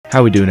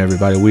How we doing,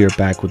 everybody? We are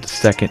back with the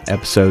second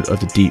episode of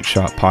the Deep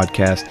Shot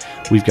Podcast.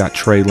 We've got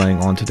Trey Lang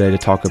on today to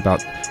talk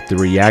about the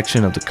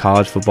reaction of the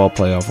college football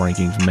playoff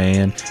rankings.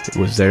 Man,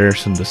 was there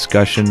some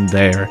discussion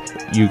there.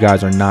 You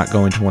guys are not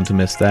going to want to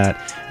miss that.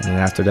 And then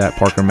after that,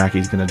 Parker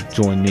Mackey's going to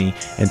join me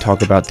and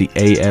talk about the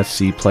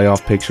AFC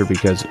playoff picture,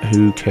 because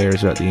who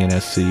cares about the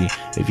NFC?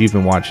 If you've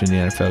been watching the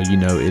NFL, you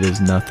know it is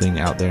nothing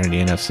out there in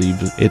the NFC.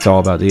 It's all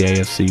about the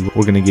AFC.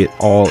 We're going to get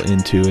all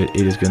into it.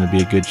 It is going to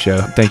be a good show.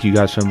 Thank you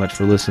guys so much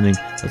for listening.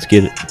 Let's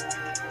get it.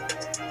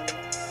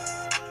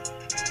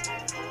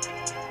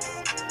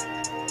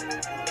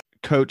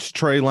 Coach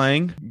Trey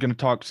Lang, going to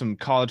talk some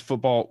college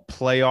football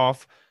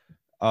playoff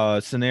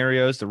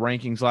scenarios, the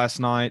rankings last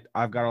night.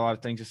 I've got a lot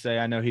of things to say.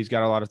 I know he's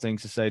got a lot of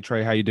things to say.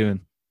 Trey, how you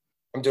doing?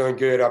 I'm doing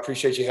good. I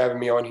appreciate you having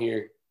me on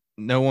here.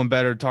 No one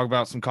better to talk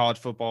about some college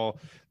football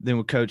than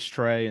with Coach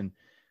Trey, and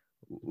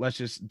let's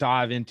just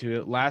dive into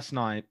it. Last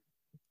night,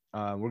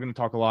 we're going to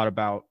talk a lot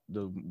about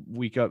the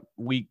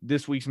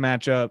this week's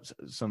matchups,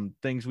 some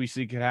things we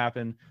see could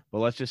happen, but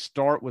let's just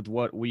start with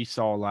what we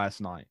saw last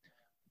night.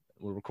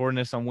 We're recording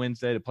this on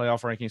Wednesday. The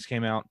playoff rankings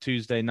came out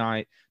Tuesday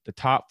night. The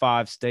top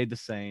five stayed the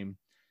same.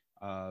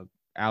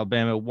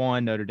 Alabama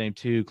 1, Notre Dame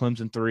 2,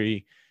 Clemson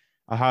 3,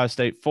 Ohio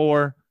State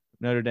 4,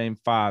 Notre Dame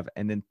 5,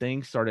 and then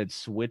things started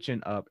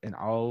switching up.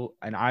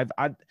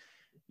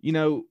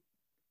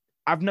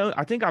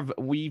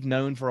 We've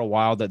known for a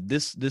while that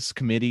this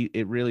committee,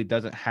 it really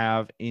doesn't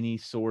have any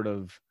sort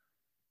of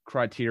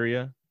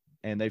criteria,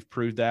 and they've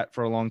proved that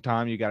for a long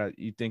time.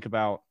 You think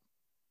about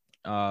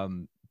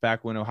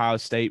back when Ohio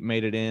State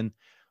made it in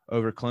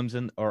over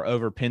Clemson or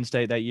over Penn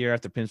State that year,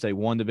 after Penn State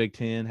won the Big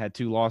Ten, had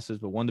 2 losses,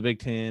 but won the Big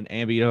Ten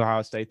and beat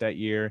Ohio State that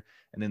year.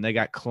 And then they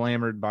got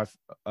clamored by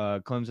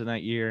Clemson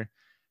that year.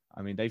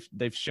 I mean,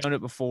 they've shown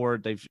it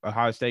before.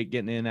 Ohio State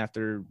getting in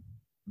after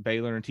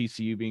Baylor and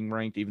TCU being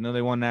ranked, even though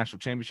they won a national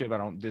championship. I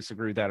don't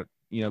disagree with that,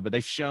 but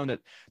they've shown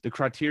that the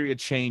criteria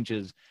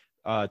changes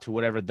to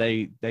whatever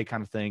they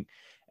kind of think.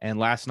 And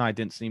last night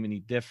didn't seem any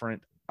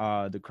different.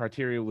 The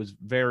criteria was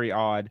very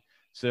odd.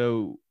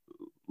 So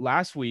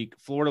last week,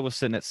 Florida was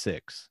sitting at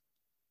 6.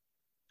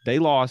 They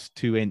lost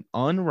to an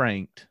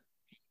unranked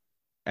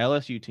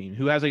LSU team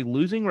who has a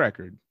losing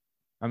record.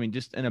 I mean,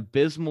 just an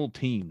abysmal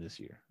team this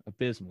year.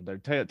 Abysmal. They're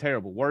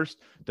terrible. Worst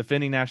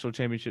defending national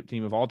championship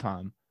team of all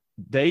time.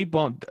 They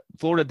bumped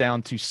Florida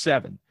down to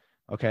 7.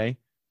 Okay.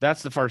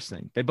 That's the first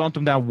thing. They bumped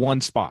them down one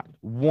spot.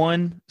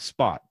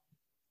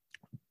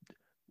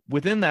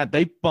 Within that,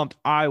 they bumped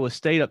Iowa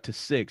State up to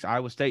 6.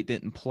 Iowa State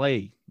didn't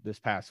play this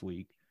past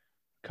week.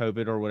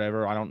 COVID or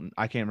whatever. I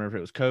can't remember if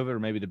it was COVID or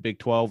maybe the Big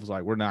 12 was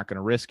like, we're not going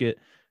to risk it.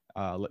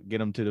 Get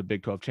them to the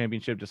Big 12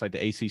 championship, just like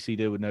the ACC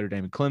did with Notre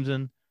Dame and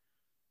Clemson.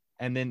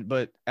 And then,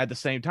 but at the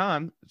same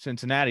time,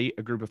 Cincinnati,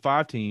 a group of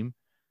 5 team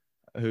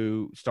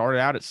who started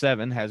out at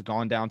 7, has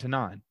gone down to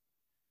 9.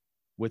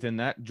 Within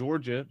that,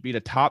 Georgia beat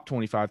a top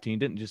 25 team,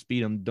 didn't just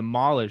beat them,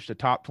 demolished a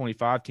top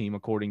 25 team,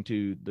 according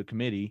to the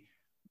committee,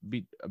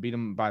 beat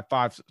them by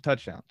 5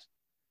 touchdowns.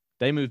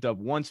 They moved up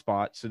 1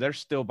 spot, so they're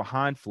still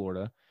behind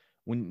Florida.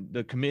 When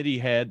the committee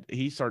head,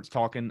 he starts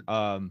talking,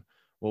 well,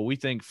 we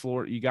think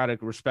Florida, you got to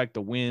respect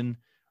the win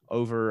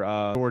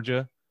over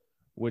Georgia,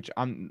 which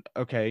I'm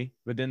okay.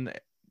 But then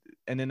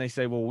they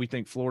say, well, we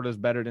think Florida's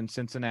better than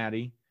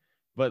Cincinnati.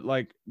 But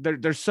like,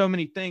 there's so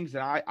many things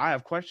that I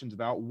have questions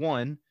about.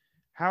 One,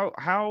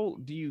 how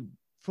do you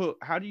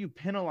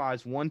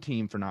penalize one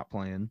team for not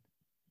playing,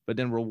 but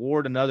then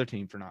reward another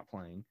team for not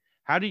playing?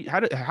 How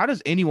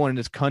does anyone in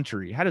this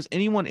country, how does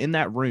anyone in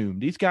that room,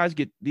 these guys,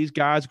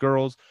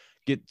 girls,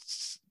 I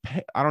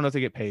don't know if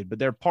they get paid, but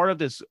they're part of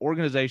this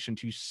organization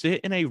to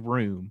sit in a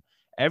room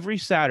every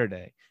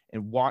Saturday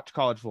and watch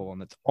college football,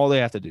 and that's all they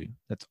have to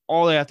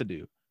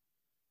do.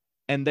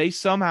 And they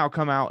somehow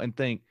come out and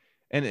think,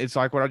 and it's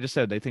like what I just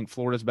said, they think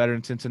Florida's better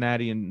than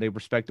Cincinnati and they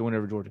respect the win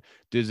over Georgia.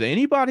 Does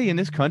anybody in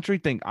this country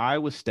think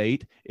Iowa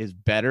State is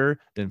better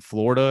than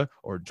Florida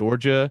or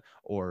Georgia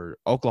or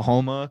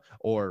Oklahoma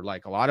or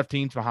like a lot of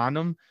teams behind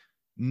them?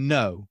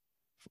 No.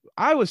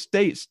 Iowa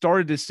State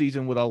started this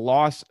season with a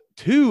loss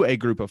to a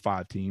group of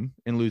 5 team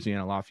in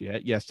Louisiana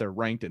Lafayette. Yes, they're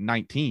ranked at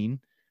 19,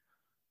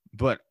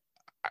 but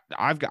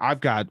I've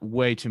got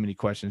way too many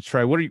questions.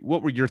 Trey,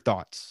 what were your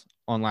thoughts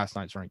on last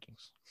night's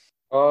rankings?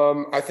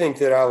 I think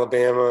that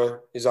Alabama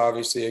is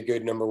obviously a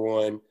good number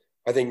 1.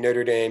 I think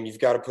Notre Dame, you've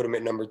got to put them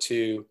at number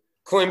 2.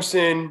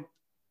 Clemson,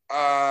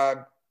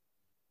 I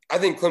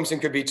think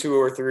Clemson could be 2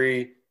 or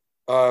 3.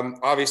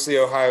 Obviously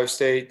Ohio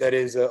State, that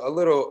is a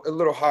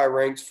little high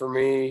ranked for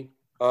me.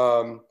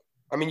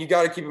 I mean, you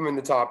got to keep them in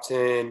the top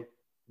 10,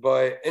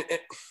 but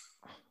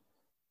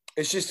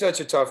it's just such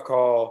a tough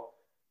call.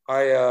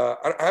 I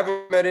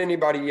haven't met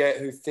anybody yet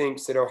who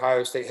thinks that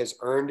Ohio State has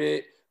earned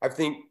it. I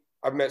think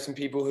I've met some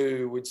people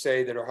who would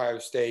say that Ohio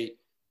State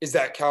is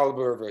that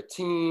caliber of a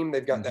team.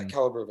 They've got that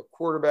caliber of a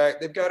quarterback.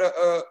 They've got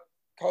a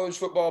college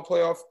football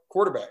playoff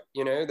quarterback.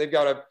 They've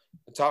got a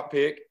top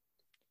pick.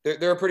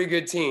 They're a pretty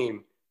good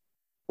team.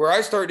 Where I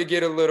start to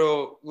get a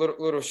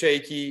little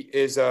shaky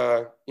is,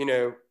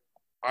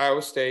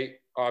 Iowa State,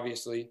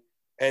 obviously,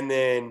 and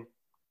then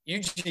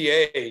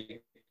UGA,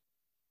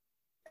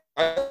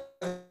 I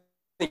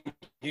think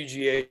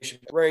UGA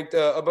should be ranked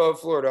above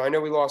Florida. I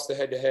know we lost the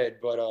head-to-head,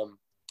 but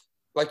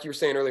like you were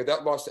saying earlier,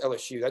 that loss to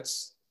LSU,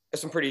 that's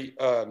some pretty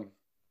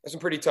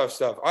tough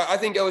stuff. I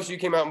think LSU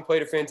came out and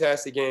played a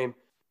fantastic game,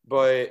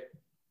 but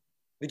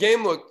the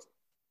game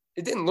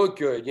didn't look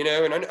good, you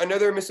know. And I know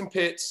they're missing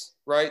Pitts,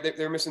 right?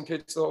 They're missing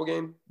Pitts the whole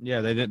game.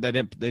 Yeah, they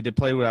did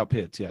play without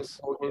Pitts.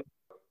 Yes.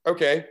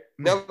 Okay,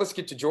 now let's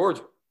get to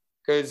Georgia,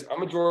 because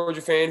I'm a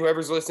Georgia fan.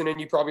 Whoever's listening,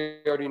 you probably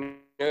already know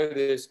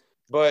this,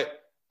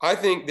 but I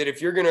think that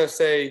if you're gonna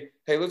say,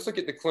 hey, let's look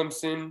at the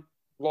Clemson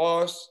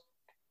loss.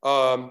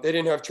 They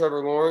didn't have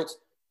Trevor Lawrence.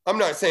 I'm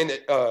not saying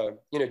that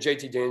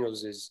JT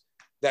Daniels is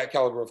that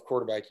caliber of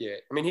quarterback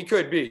yet. I mean, he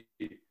could be,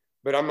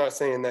 but I'm not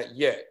saying that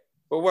yet.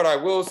 But what I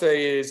will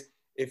say is,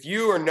 if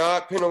you are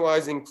not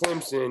penalizing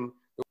Clemson,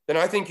 then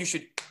I think you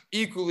should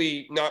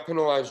equally not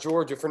penalize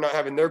Georgia for not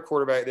having their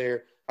quarterback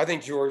there. I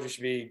think Georgia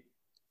should be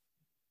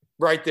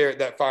right there at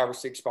that 5 or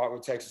 6 spot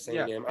with Texas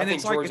A&M. Yeah. I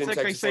think Georgia and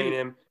Texas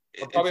A&M are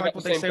it's probably like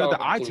what they say with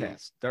the eye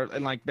test.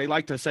 They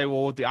like to say,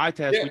 well, with the eye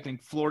test, we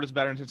think Florida's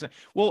better.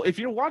 Well, if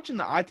you're watching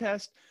the eye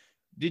test,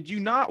 have you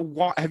not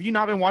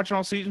been watching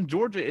all season?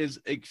 Georgia is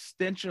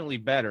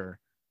extensionally better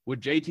with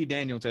JT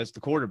Daniels as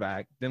the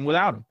quarterback than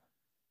without him.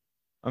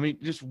 I mean,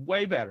 just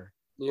way better.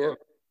 Yeah.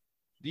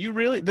 Do you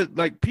really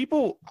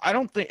people? I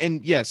don't think.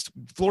 And yes,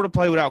 Florida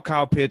played without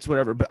Kyle Pitts,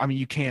 whatever. But I mean,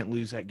 you can't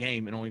lose that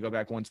game and only go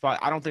back one spot.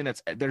 I don't think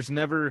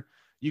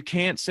you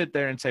can't sit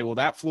there and say, well,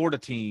 that Florida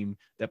team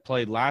that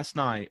played last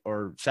night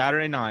or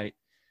Saturday night,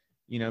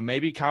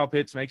 maybe Kyle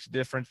Pitts makes a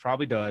difference,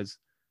 probably does.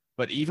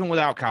 But even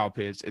without Kyle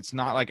Pitts, it's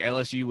not like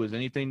LSU was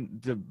anything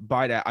to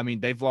bite at. I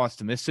mean, they've lost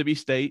to Mississippi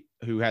State,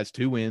 who has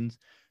 2 wins.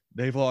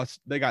 They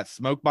got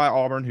smoked by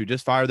Auburn, who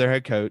just fired their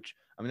head coach.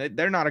 I mean,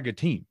 they're not a good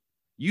team.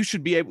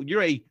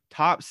 You're a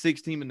top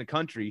 6 team in the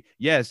country.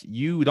 Yes,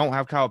 you don't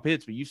have Kyle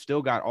Pitts, but you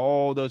still got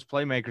all those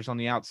playmakers on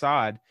the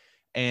outside.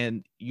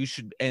 And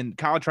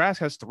Kyle Trask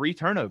has 3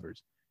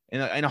 turnovers in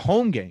a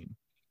home game.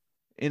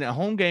 In a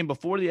home game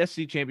before the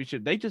SEC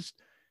championship, they just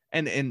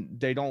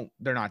they're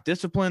not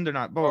disciplined. They're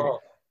not.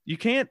 You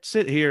can't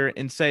sit here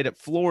and say that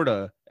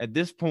Florida at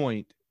this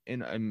point,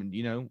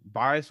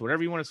 bias,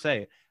 whatever you want to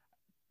say,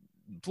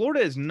 Florida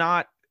is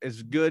not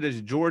as good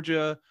as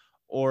Georgia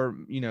or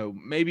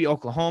maybe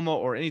Oklahoma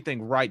or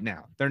anything right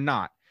now. They're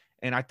not.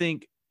 And I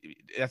think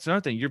that's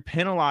another thing. You're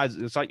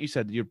penalized. It's like you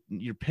said,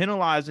 you're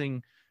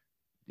penalizing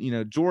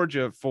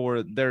Georgia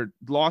for their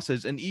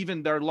losses, and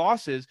even their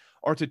losses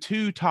are to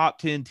 2 top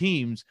 10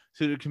 teams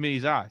to the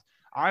committee's eyes.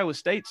 Iowa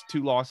State's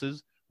 2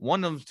 losses.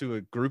 One of them's to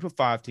a group of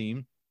 5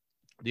 team.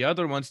 The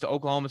other one's to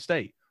Oklahoma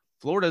State.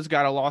 Florida's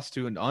got a loss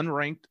to an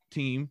unranked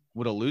team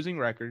with a losing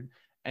record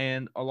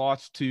and a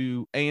loss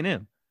to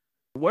A&M.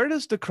 Where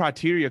does the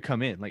criteria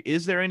come in? Like,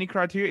 is there any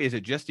criteria? Is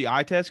it just the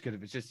eye test? Because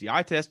if it's just the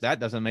eye test, that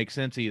doesn't make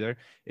sense either.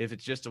 If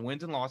it's just the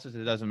wins and losses,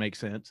 it doesn't make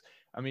sense.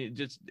 I mean,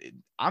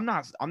 I'm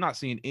not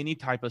seeing any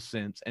type of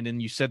sense. And then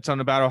you said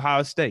something about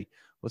Ohio State.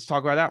 Let's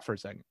talk about that for a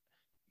second.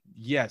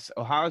 Yes,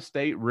 Ohio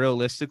State,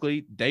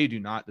 realistically, they do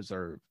not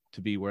deserve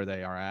to be where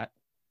they are at.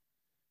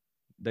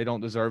 They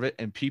don't deserve it.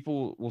 And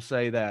people will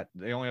say that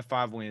they only have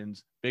 5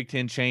 wins. Big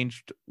Ten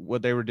changed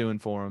what they were doing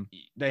for them.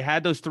 They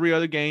had those 3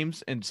 other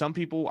games. And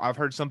I've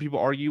heard some people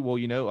argue, well,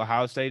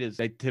 Ohio State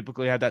they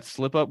typically have that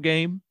slip up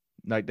game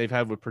like they've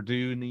had with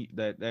Purdue in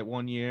that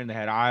one year, and they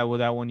had Iowa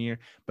that one year,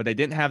 but they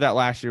didn't have that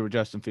last year with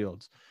Justin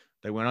Fields.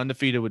 They went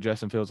undefeated with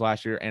Justin Fields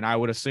last year. And I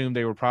would assume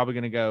they were probably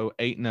going to go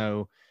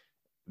 8-0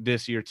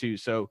 this year too.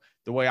 So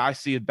the way I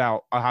see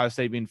about Ohio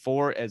State being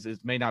 4 as it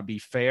may not be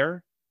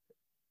fair.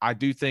 I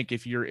do think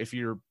if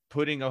you're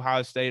putting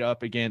Ohio State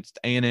up against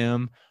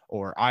A&M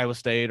or Iowa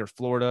State or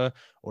Florida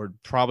or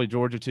probably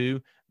Georgia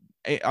too,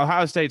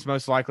 Ohio State's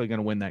most likely going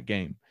to win that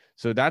game.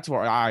 So that's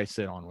where I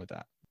sit on with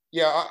that.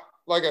 Yeah,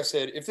 like I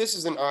said, if this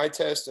is an eye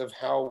test of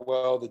how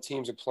well the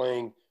teams are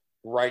playing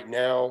right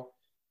now,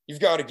 you've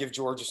got to give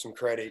Georgia some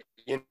credit.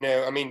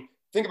 I mean,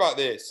 think about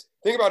this.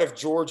 Think about if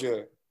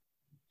Georgia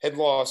had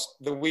lost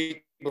the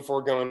week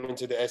before going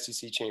into the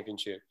SEC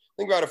championship.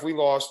 Think about if we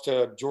lost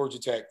to Georgia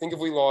Tech. Think if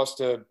we lost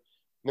to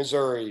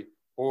Missouri,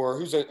 or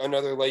who's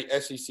another late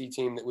SEC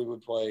team that we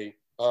would play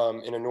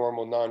in a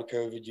normal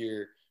non-COVID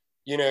year.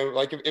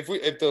 Like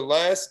if the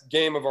last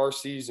game of our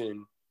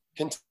season,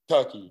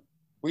 Kentucky,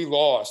 we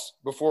lost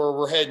before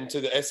we're heading to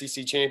the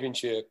SEC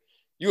championship,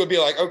 you would be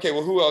like, okay,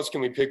 well, who else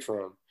can we pick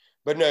from?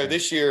 But no,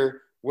 this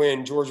year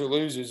when Georgia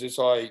loses, it's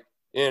like,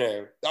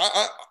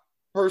 I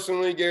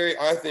personally, Gary,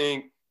 I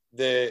think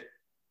that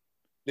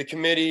the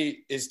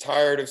committee is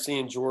tired of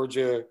seeing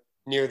Georgia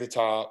near the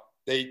top.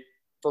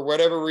 For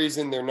whatever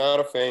reason, they're not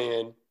a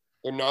fan.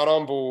 They're not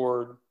on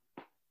board.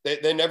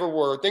 They never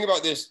were. Think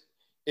about this.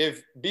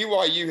 If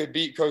BYU had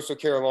beat Coastal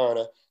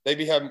Carolina, they'd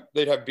have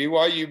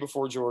BYU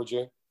before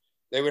Georgia.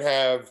 They would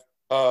have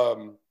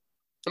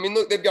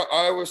look, they've got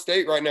Iowa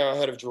State right now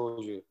ahead of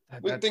Georgia.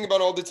 Think about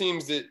all the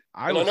teams that –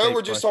 and I know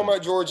we're just talking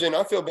about Georgia, and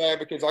I feel bad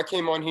because I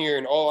came on here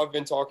and all I've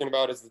been talking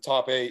about is the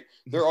top 8.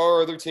 There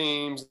are other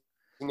teams,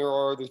 and there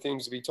are other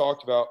things to be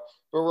talked about.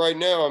 But right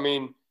now, I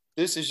mean,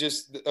 this is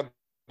just a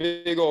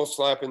big old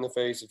slap in the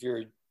face if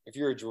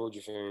you're a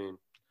Georgia fan.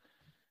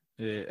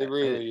 It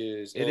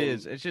really is. It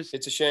is. It's just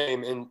it's a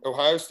shame. And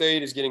Ohio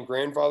State is getting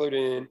grandfathered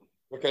in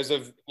because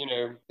of,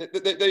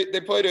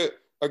 they played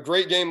a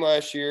great game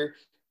last year.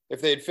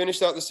 If they had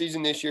finished out the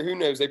season this year, who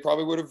knows? They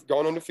probably would have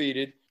gone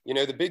undefeated.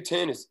 The Big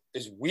Ten is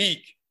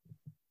weak.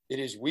 It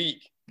is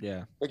weak.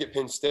 Yeah. Look at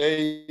Penn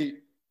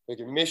State. Look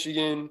at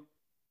Michigan,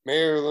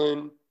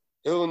 Maryland,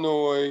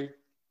 Illinois,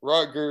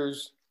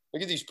 Rutgers.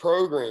 Look at these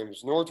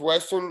programs.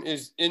 Northwestern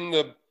is in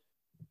the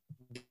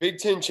Big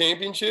Ten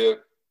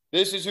championship.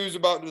 This is who's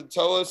about to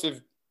tell us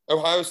if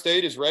Ohio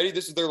State is ready.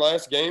 This is their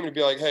last game to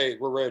be like, hey,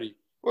 we're ready.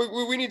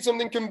 We need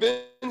something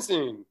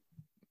convincing.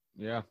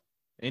 Yeah.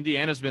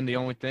 Indiana's been the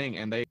only thing,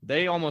 and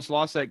they almost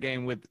lost that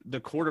game with the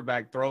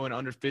quarterback throwing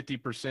under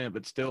 50%,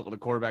 but still the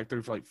quarterback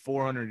threw for like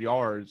 400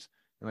 yards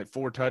and like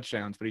 4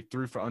 touchdowns, but he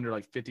threw for under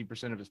like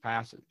 50% of his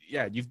passes.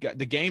 Yeah, you've got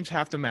the games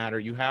have to matter.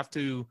 You have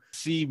to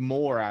see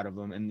more out of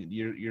them, and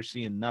you're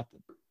seeing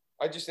nothing.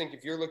 I just think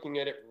if you're looking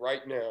at it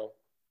right now,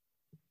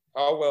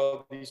 how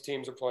well these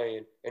teams are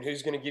playing and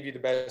who's going to give you the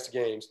best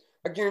games,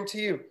 I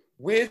guarantee you,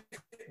 with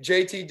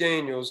JT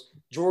Daniels,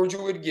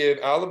 Georgia would give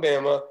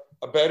Alabama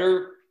a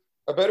better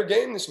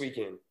game this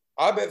weekend.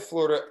 I bet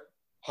Florida,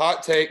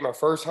 hot take, my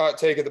first hot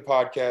take of the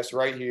podcast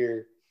right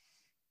here,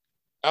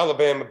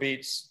 Alabama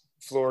beats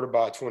Florida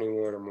by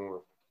 21 or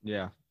more.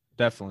 Yeah,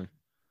 definitely.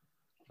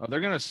 Oh,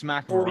 they're going to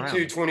smack them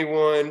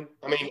 42-21.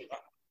 I mean,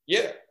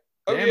 yeah.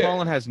 Dan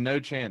Mullen has no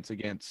chance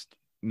against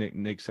Nick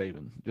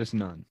Saban, just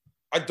none.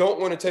 I don't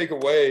want to take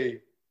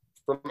away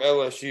from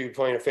LSU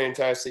playing a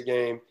fantastic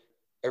game.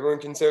 Everyone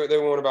can say what they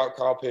want about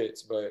Kyle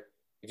Pitts, but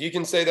if you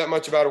can say that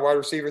much about a wide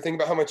receiver, think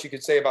about how much you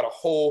could say about a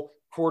whole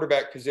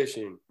quarterback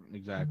position.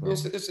 Exactly.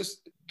 It's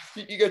just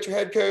you got your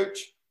head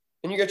coach,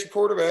 and you got your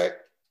quarterback,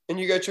 and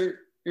you got your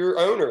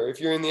owner.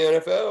 If you're in the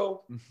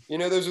NFL,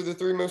 those are the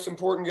 3 most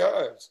important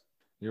guys.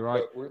 You're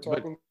right. But we're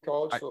talking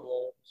college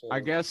football. So.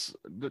 I guess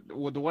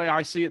the way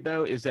I see it,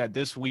 though, is that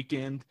this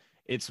weekend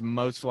it's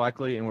most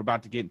likely, and we're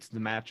about to get into the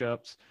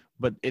matchups,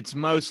 but it's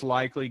most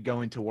likely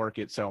going to work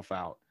itself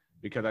out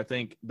because I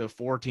think the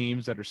 4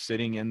 teams that are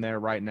sitting in there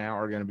right now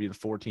are going to be the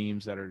 4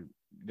 teams that are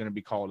going to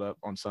be called up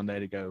on Sunday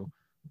to go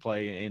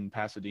play in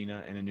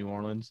Pasadena and in New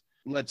Orleans.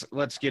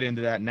 Let's get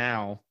into that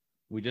now.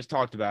 We just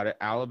talked about it.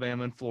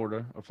 Alabama and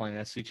Florida are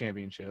playing SEC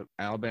championship.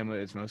 Alabama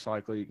is most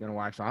likely going to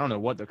wax. I don't know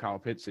what the Kyle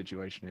Pitts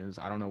situation is.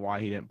 I don't know why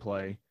he didn't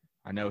play.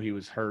 I know he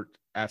was hurt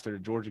after the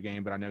Georgia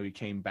game, but I know he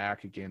came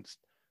back against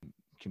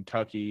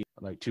Kentucky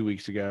like 2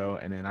 weeks ago,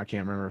 and then I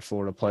can't remember if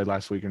Florida played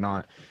last week or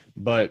not.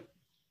 But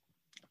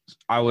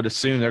I would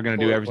assume they're going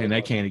to do everything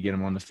they can to get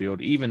him on the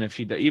field, even if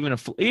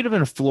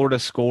Florida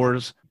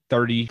scores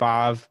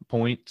 35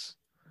 points.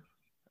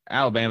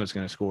 Alabama's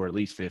going to score at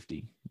least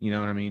 50. You know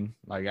what I mean?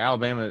 Like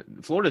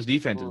Florida's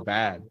defense is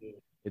bad.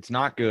 It's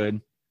not good.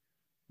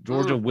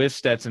 Georgia with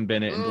Stetson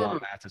Bennett and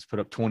Dwan Mathis put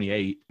up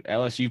 28.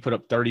 LSU put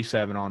up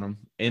 37 on them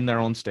in their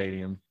own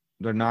stadium.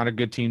 They're not a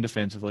good team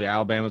defensively.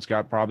 Alabama's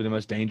got probably the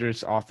most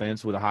dangerous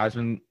offense with a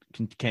Heisman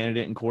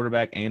candidate and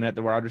quarterback and at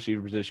the wide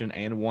receiver position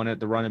and one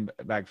at the running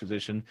back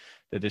position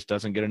that just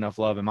doesn't get enough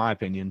love, in my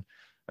opinion.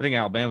 I think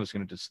Alabama's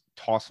going to just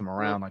toss them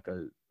around like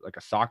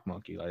a sock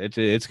monkey. Like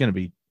it's going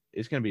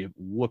to be a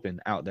whooping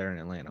out there in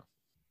Atlanta.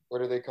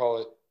 What do they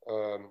call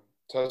it?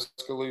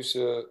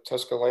 Tuscaloosa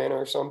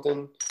or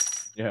something.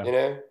 Yeah.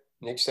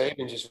 Nick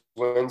Saban just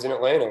wins in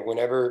Atlanta.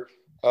 Whenever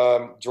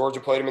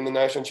Georgia played him in the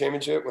national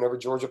championship, whenever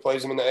Georgia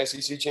plays him in the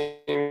SEC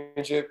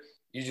championship,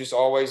 you just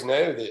always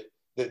know that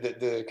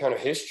the kind of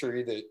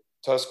history that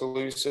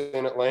Tuscaloosa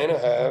and Atlanta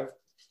have.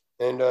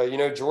 And,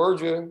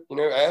 Georgia,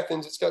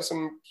 Athens, it's got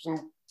some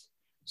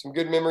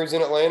good memories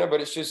in Atlanta, but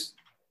it's just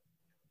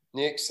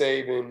Nick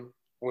Saban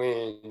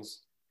wins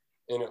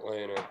in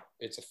Atlanta.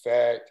 It's a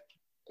fact.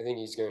 I think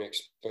he's going to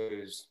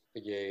expose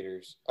the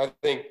Gators. I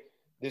think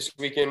this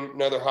weekend,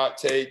 another hot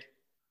take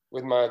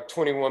with my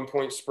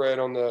 21-point spread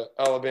on the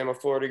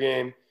Alabama-Florida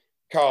game,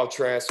 Kyle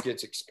Trask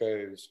gets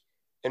exposed.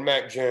 And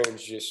Mac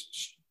Jones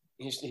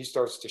he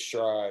starts to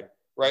stride.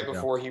 Right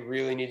before he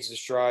really needs to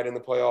stride in the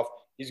playoff,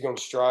 he's going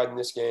to stride in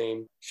this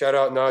game. Shout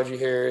out Najee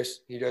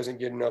Harris. He doesn't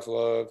get enough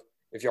love.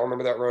 If y'all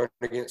remember that run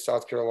against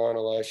South Carolina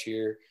last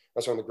year,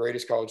 that's one of the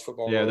greatest college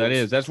football. Yeah, that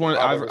is. That's one.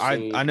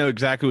 I know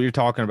exactly what you're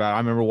talking about. I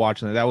remember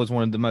watching that. That was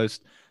one of the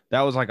most.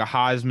 That was like a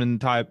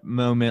Heisman type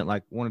moment,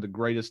 like one of the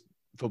greatest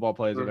football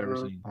plays I've ever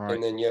seen. All right.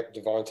 And then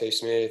Devontae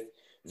Smith,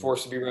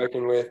 forced to be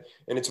reckoned with,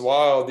 and it's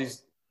wild.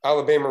 These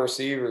Alabama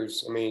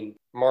receivers. I mean,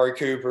 Amari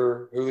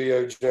Cooper,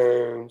 Julio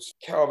Jones,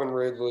 Calvin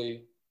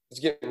Ridley. It's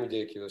getting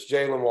ridiculous.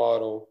 Jalen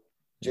Waddle,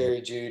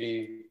 Jerry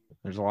Jeudy.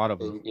 There's a lot of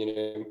them.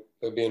 And,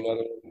 there'll be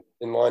another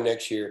in line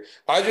next year.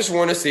 I just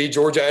want to see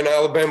Georgia and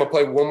Alabama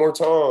play one more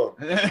time.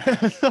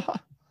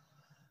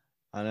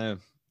 I know.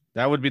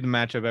 That would be the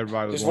matchup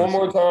everybody would just want. Just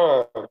one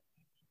more time.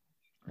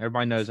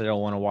 Everybody knows they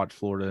don't want to watch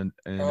Florida.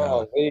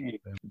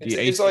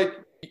 It's like,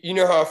 you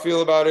know how I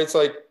feel about it. It's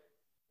like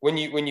when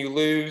you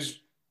lose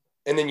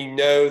and then you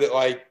know that,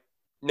 like,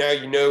 now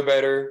you know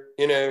better,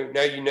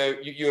 now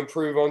you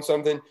improve on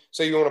something,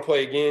 so you want to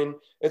play again.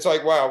 It's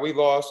like, wow, we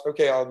lost.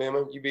 Okay,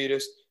 Alabama, you beat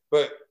us,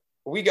 but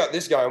we got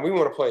this guy and we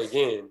want to play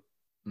again.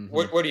 Mm-hmm.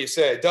 What do you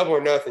say? Double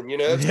or nothing,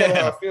 that's kind of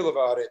how I feel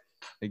about it.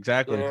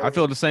 Exactly. I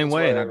feel the same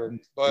way.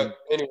 But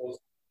anyways.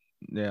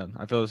 Yeah,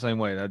 I feel the same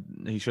way. That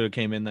he should have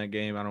came in that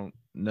game. I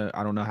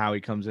don't know how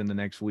he comes in the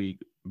next week,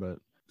 but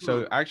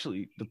so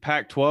actually the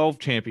Pac-12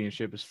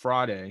 championship is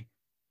Friday.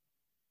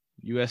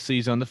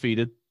 USC's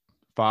undefeated,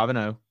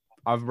 5-0.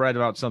 I've read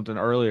about something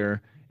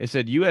earlier. It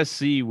said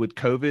USC with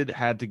COVID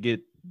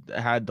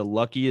had the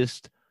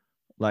luckiest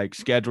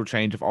schedule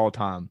change of all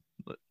time.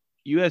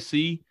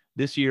 USC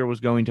this year was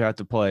going to have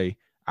to play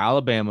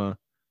Alabama,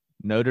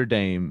 Notre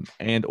Dame,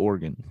 and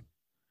Oregon.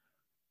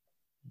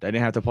 They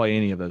didn't have to play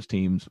any of those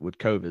teams with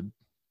COVID.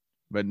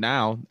 But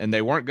now, and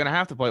they weren't going to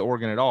have to play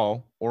Oregon at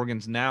all.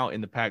 Oregon's now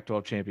in the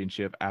Pac-12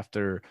 championship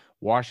after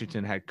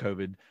Washington had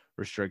COVID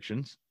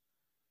restrictions.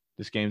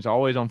 This game's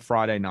always on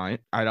Friday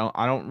night. I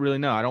don't really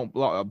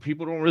know.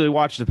 People don't really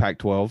watch the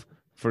Pac-12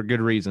 for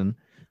good reason,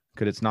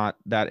 because it's not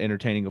that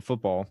entertaining of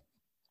football.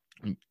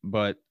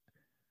 But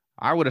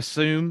I would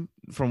assume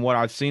from what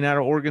I've seen out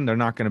of Oregon, they're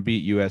not going to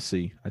beat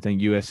USC. I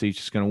think USC is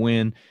just going to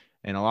win.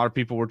 And a lot of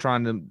people were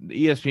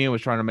ESPN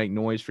was trying to make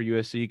noise for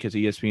USC, because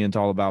ESPN's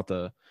all about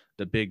the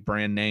big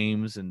brand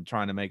names and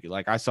trying to make it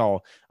I saw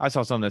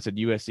something that said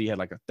USC had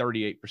a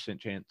 38%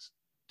 chance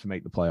to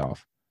make the playoff.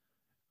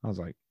 I was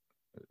like,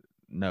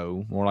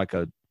 no, more like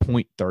a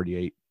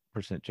 0.38%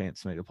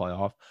 chance to make the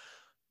playoff.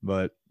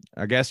 But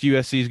I guess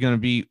USC is going to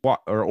beat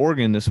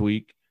Oregon this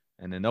week,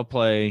 and then they'll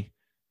play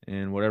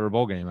in whatever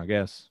bowl game, I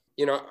guess.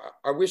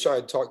 I wish I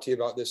had talked to you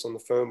about this on the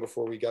phone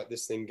before we got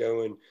this thing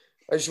going.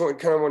 I just want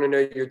to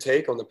know your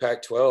take on the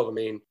Pac-12. I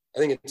mean, I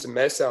think it's a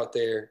mess out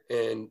there.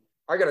 And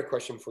I got a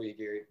question for you,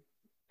 Gary.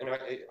 And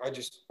I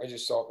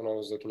just saw it when I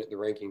was looking at the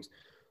rankings.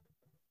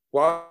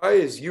 Why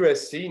is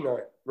USC not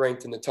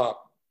ranked in the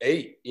top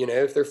 8?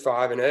 If they're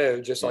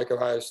 5-0, just like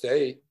Ohio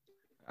State.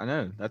 I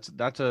know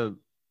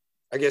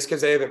I guess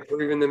because they haven't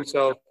proven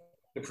themselves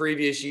the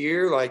previous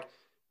year.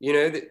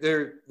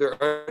 They're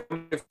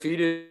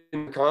undefeated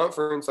in the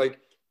conference.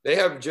 They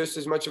have just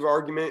as much of an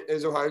argument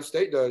as Ohio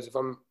State does, if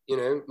I'm,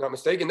 not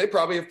mistaken. They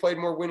probably have played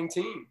more winning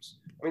teams.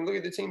 I mean, look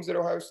at the teams that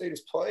Ohio State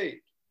has played.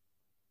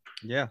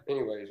 Yeah.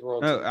 Anyways, we're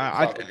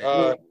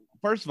on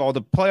first of all,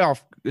 the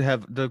playoff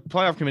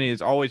committee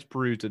has always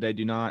proved that they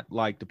do not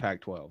like the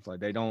Pac-12.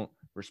 They don't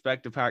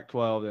respect the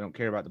Pac-12. They don't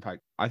care about the Pac.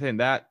 I think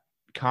that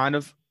kind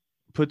of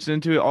puts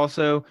into it.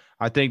 Also,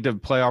 I think the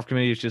playoff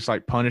committee is just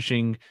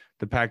punishing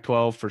the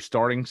Pac-12 for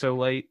starting so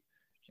late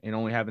and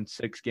only having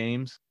 6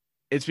 games.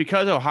 It's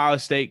because Ohio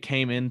State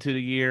came into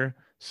the year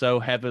so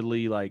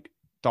heavily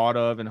thought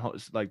of and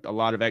a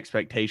lot of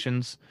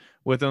expectations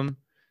with them.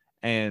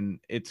 And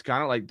it's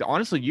kind of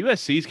honestly,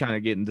 USC is kind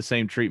of getting the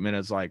same treatment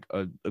as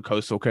a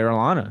Coastal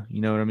Carolina.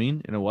 You know what I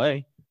mean? In a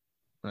way,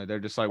 they're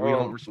just we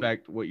don't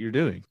respect what you're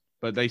doing,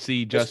 but they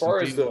see Justin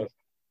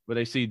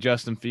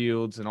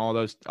Fields and all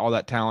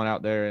that talent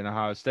out there in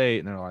Ohio State,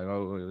 and they're like,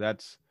 oh,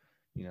 that's,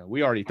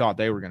 we already thought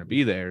they were going to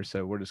be there,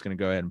 so we're just going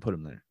to go ahead and put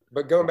them there.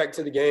 But going back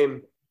to the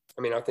game,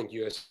 I mean, I think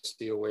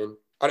USC will win.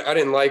 I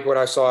didn't like what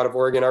I saw out of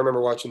Oregon. I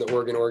remember watching the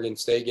Oregon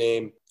State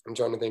game. I'm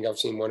trying to think. I've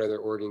seen one other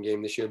Oregon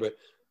game this year, but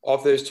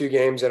off those 2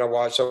 games that I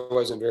watched, I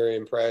wasn't very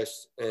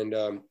impressed. And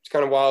it's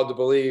kind of wild to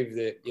believe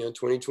that,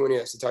 2020,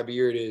 that's the type of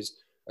year it is.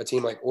 A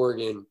team like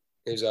Oregon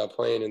is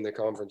playing in the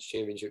conference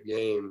championship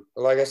game.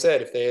 But like I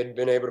said, if they had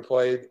been able to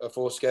play a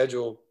full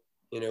schedule,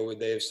 would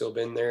they have still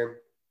been there?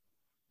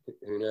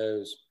 Who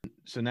knows?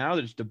 So now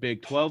there's the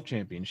Big 12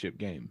 championship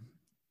game.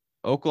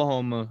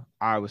 Oklahoma,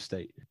 Iowa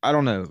State. I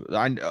don't know.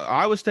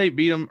 Iowa State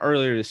beat them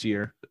earlier this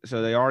year,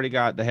 so they already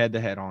got the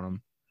head-to-head on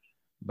them.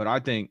 But I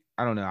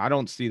don't know. I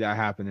don't see that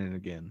happening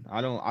again.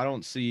 I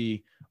don't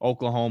see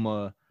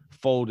Oklahoma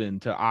folding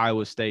to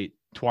Iowa State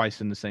twice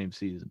in the same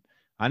season.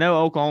 I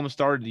know Oklahoma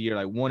started the year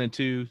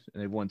 1-2,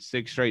 and they've won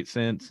 6 straight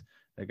since.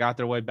 They got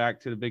their way back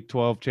to the Big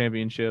 12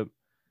 championship,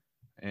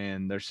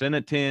 and they're sitting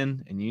at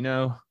 10. And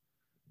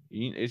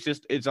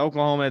it's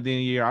Oklahoma at the end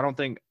of the year. I don't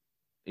think,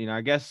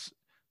 I guess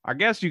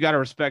you got to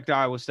respect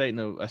Iowa State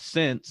in a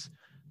sense,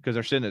 because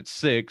they're sitting at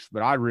 6,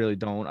 but I really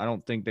don't. I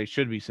don't think they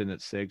should be sitting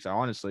at 6.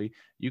 Honestly,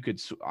 you could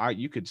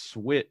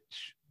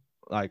switch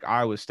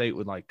Iowa State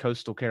with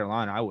Coastal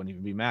Carolina. I wouldn't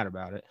even be mad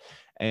about it.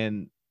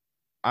 And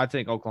I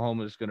think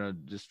Oklahoma is going to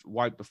just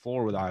wipe the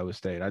floor with Iowa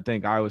State. I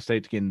think Iowa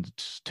State's getting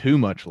too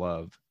much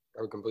love.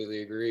 I would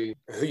completely agree.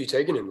 Who are you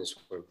taking in this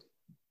one?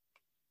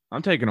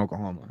 I'm taking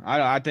Oklahoma.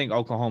 I think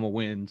Oklahoma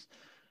wins.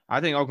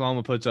 I think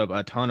Oklahoma puts up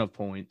a ton of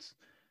points.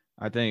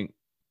 I think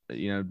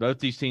both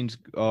these teams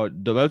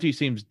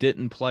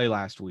didn't play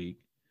last week,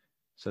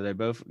 so they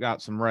both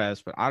got some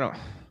rest. But I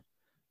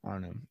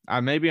don't know.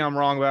 Maybe I'm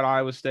wrong about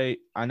Iowa State.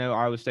 I know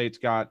Iowa State's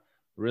got a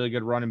really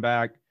good running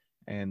back,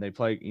 and they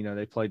play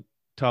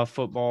tough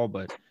football.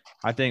 But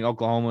I think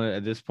Oklahoma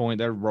at this point,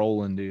 they're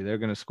rolling, dude. They're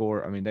going to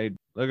score. I mean, they're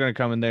going to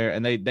come in there,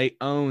 and they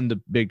own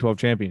the Big 12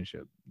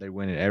 championship. They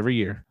win it every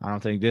year. I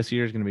don't think this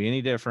year is going to be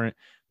any different.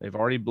 They've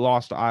already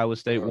lost to Iowa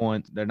State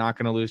once. They're not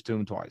going to lose to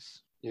them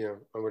twice. Yeah,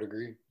 I would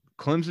agree.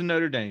 Clemson,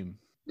 Notre Dame.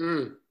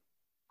 Clemson,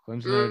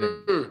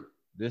 Notre Dame.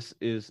 This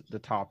is the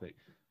topic.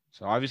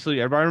 So, obviously,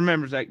 everybody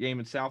remembers that game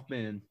in South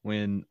Bend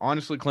when,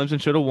 honestly,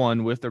 Clemson should have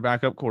won with their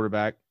backup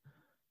quarterback,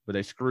 but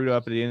they screwed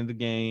up at the end of the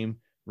game,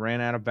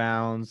 ran out of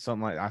bounds,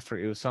 something like – I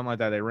forget, it was something like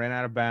that. They ran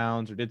out of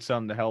bounds or did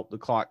something to help the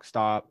clock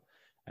stop,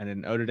 and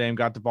then Notre Dame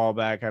got the ball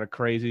back, had a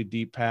crazy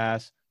deep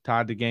pass,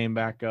 tied the game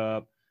back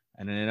up,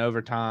 and then in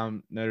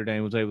overtime, Notre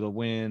Dame was able to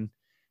win.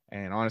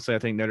 And, honestly, I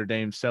think Notre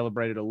Dame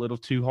celebrated a little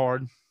too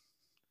hard,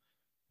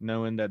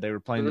 knowing that they were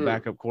playing the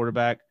backup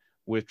quarterback,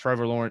 with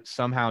Trevor Lawrence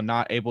somehow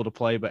not able to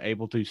play but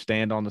able to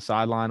stand on the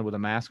sideline with a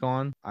mask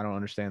on. I don't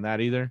understand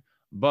that either.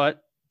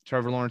 But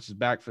Trevor Lawrence is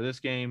back for this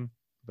game.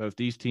 Both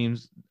these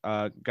teams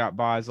got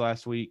byes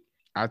last week.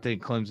 I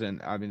think Clemson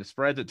 – I mean, the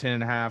spread's at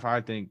 10.5.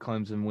 I think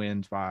Clemson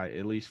wins by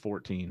at least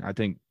 14. I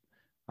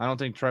don't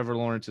think Trevor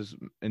Lawrence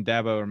and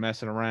Dabo are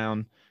messing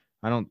around.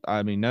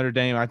 Notre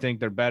Dame, I think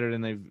they're better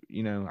than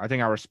I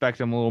think I respect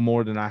them a little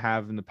more than I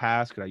have in the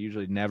past because I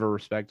usually never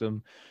respect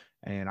them.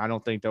 And I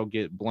don't think they'll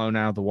get blown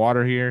out of the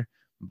water here,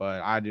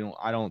 but I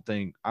don't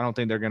think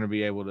they're going to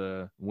be able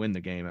to win the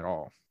game at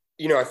all.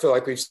 I feel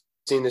like we've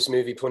seen this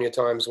movie plenty of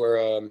times where,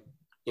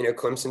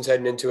 Clemson's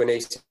heading into an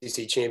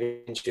ACC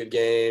championship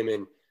game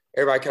and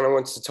everybody kind of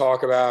wants to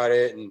talk about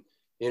it. And,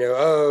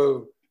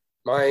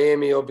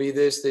 Miami will be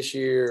this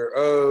year.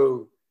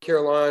 Oh,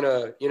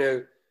 Carolina,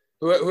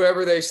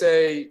 whoever they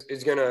say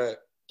is going to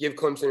give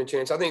Clemson a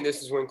chance. I think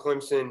this is when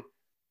Clemson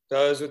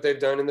does what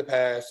they've done in the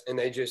past and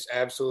they just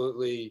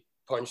absolutely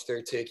punch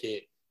their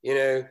ticket.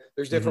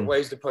 There's different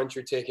ways to punch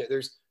your ticket.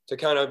 There's to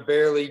kind of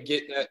barely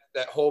get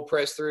that whole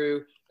press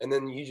through, and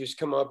then you just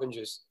come up and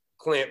just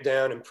clamp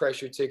down and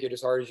press your ticket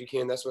as hard as you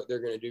can. That's what they're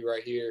going to do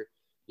right here.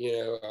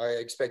 I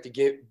expect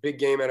a big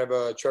game out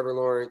of Trevor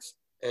Lawrence,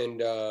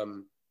 and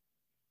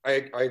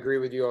I agree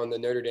with you on the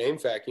Notre Dame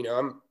fact.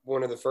 I'm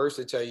one of the first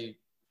to tell you,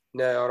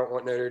 no, I don't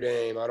want Notre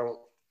Dame. I'm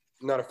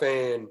not a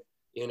fan.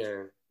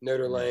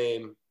 Notre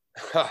Dame.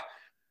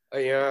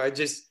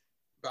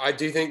 I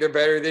do think they're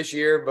better this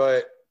year,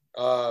 but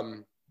I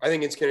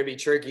think it's going to be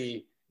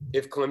tricky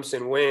if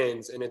Clemson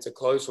wins and it's a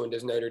close one.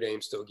 Does Notre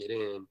Dame still get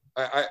in?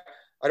 I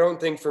don't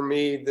think for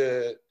me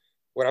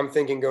what I'm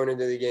thinking going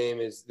into the game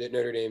is that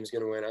Notre Dame is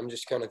going to win. I'm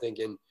just kind of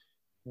thinking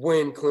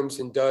when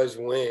Clemson does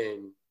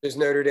win, does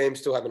Notre Dame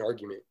still have an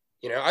argument?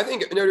 I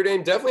think Notre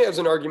Dame definitely has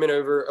an argument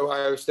over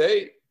Ohio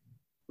State.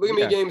 Look at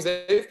many games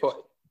they've played.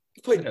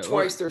 They've played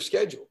twice their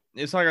schedule.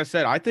 It's like I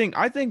said, I think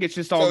it's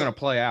just all going to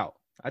play out.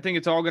 I think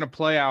it's all going to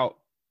play out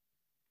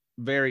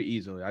very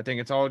easily. I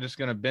think it's all just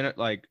going to benefit.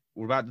 Like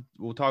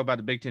we'll talk about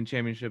the Big Ten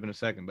championship in a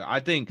second, but I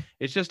think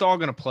it's just all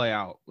going to play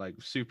out like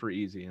super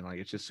easy. And like,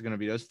 it's just going to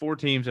be those four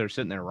teams that are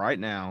sitting there right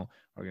now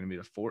are going to be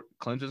the four.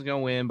 Clemson's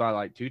going to win by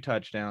like 2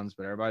 touchdowns,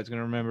 but everybody's going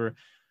to remember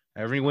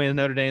every win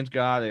Notre Dame's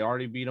got. They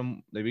already beat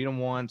them. They beat them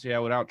once. Yeah.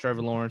 Without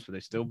Trevor Lawrence, but they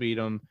still beat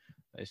them.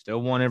 They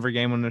still won every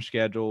game on their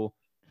schedule.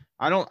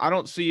 I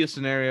don't see a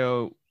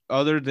scenario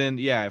other than,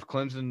 if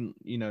Clemson,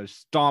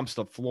 stomps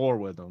the floor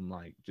with them,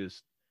 like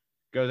just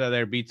goes out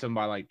there, beats them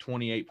by like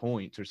 28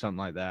 points or something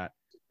like that,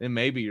 then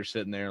maybe you're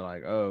sitting there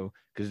like, oh,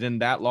 because then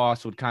that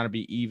loss would kind of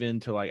be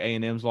even to like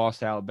A&M's loss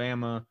to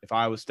Alabama. If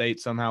Iowa State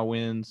somehow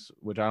wins,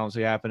 which I don't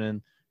see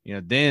happening,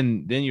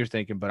 then you're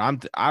thinking, but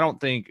I don't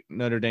think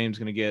Notre Dame's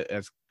going to get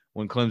as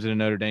when Clemson and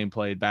Notre Dame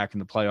played back in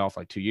the playoff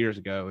like 2 years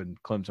ago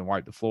and Clemson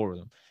wiped the floor with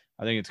them.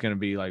 I think it's going to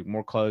be like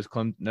more close.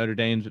 Notre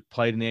Dame's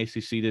played in the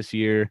ACC this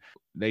year.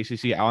 The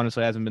ACC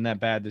honestly hasn't been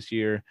that bad this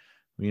year,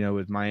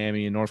 with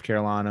Miami and North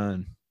Carolina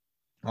and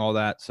all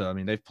that. So, I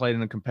mean, they've played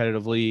in a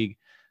competitive league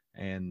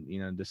and,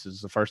 this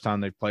is the first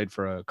time they've played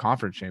for a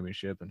conference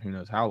championship and who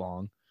knows how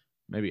long,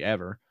 maybe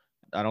ever.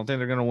 I don't think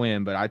they're going to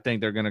win, but I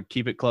think they're going to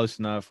keep it close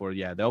enough where,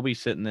 they'll be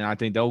sitting there. I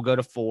think they'll go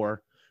to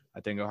 4.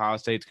 I think Ohio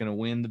State's going to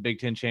win the Big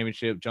Ten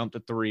championship, jump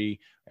to 3,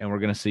 and we're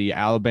going to see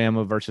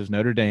Alabama versus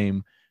Notre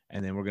Dame.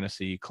 And then we're going to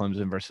see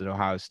Clemson versus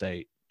Ohio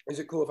State. Is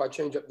it cool if I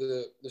change up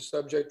the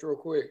subject real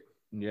quick?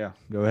 Yeah,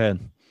 go ahead.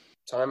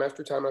 Time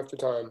after time after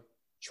time,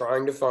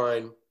 trying to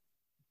find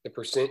the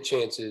percent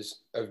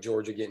chances of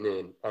Georgia getting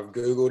in. I've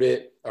Googled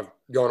it. I've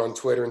gone on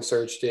Twitter and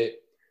searched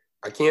it.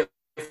 I can't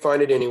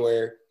find it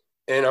anywhere.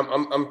 And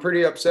I'm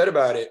pretty upset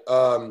about it.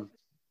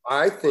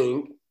 I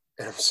think,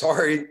 and I'm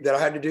sorry that I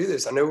had to do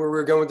this. I know where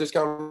we're going with this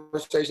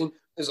conversation.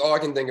 This is all I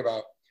can think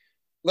about.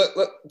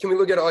 Can we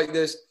look at it like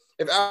this?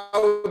 If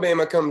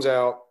Alabama comes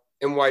out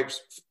and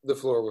wipes the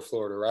floor with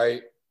Florida,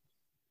 right?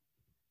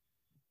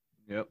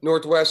 Yep.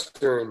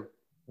 Northwestern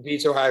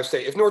beats Ohio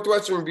State. If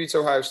Northwestern beats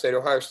Ohio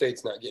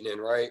State's not getting in,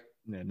 right?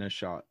 Yeah, no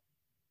shot.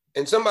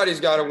 And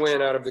somebody's got to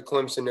win out of the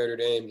Clemson-Notre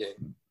Dame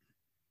game.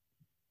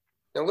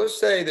 Now, let's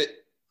say that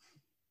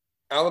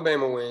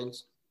Alabama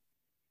wins,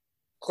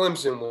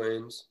 Clemson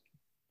wins,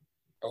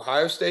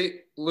 Ohio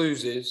State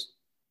loses,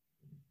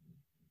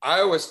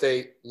 Iowa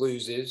State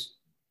loses,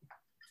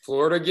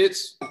 Florida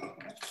gets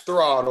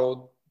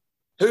throttled.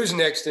 Who's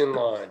next in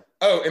line?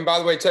 Oh, and by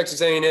the way,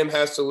 Texas A&M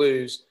has to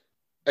lose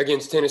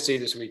against Tennessee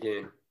this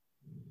weekend.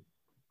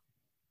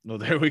 Well,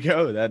 there we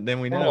go. Then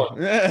we Come know.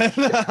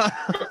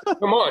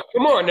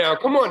 Come on now.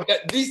 Come on.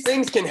 These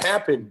things can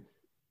happen.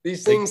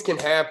 These things can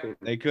happen.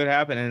 They could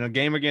happen. And a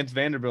game against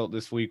Vanderbilt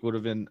this week would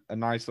have been a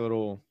nice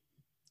little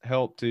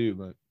help too.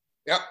 But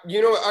yeah,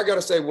 you know what? I got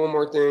to say one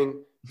more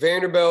thing.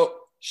 Vanderbilt,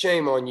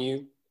 shame on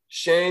you.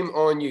 Shame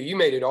on you. You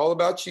made it all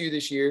about you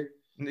this year.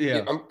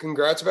 Yeah.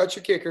 Congrats about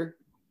your kicker.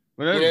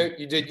 Well,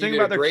 you did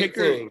a great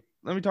thing.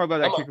 Let me talk about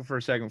that kicker for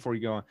a second before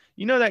you go on.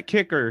 You know that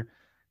kicker,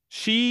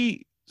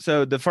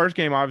 so the first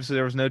game, obviously,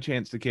 there was no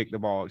chance to kick the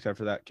ball except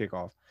for that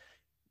kickoff.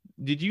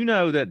 Did you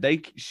know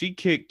that she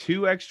kicked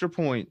 2 extra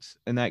points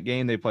in that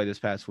game they played this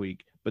past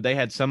week, but they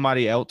had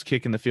somebody else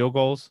kicking the field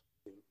goals?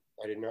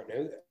 I did not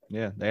know that.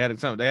 Yeah, they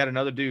had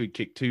another dude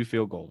kick 2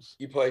 field goals.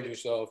 You played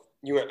yourself.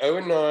 You went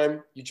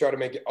 0-9. You try to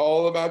make it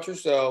all about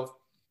yourself.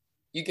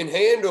 You can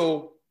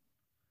handle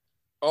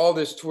all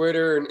this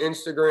Twitter and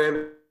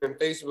Instagram and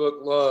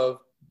Facebook love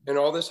and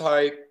all this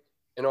hype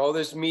and all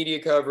this media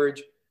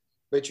coverage,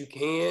 but you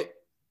can't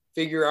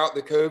figure out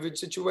the COVID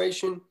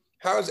situation.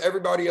 How is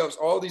everybody else,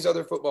 all these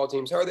other football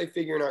teams, how are they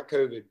figuring out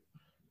COVID?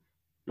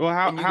 Well,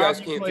 how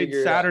have you played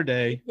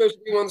Saturday? You're supposed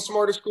to be one of the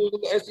smartest schools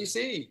in the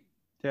SEC.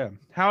 Yeah.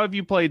 How have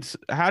you played? So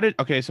how do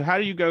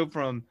you go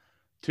from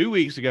 2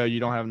 weeks ago, you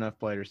don't have enough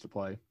players to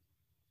play?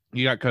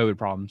 You got COVID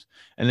problems.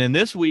 And then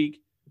this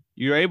week,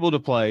 you're able to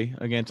play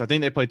against, I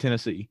think they played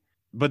Tennessee.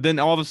 But then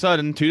all of a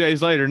sudden, 2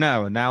 days later,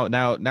 no. And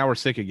now we're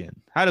sick again.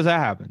 How does that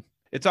happen?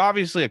 It's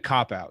obviously a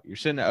cop-out. You're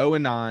sitting at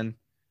 0-9,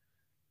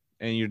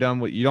 and you're done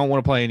with – you don't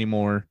want to play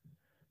anymore.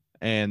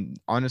 And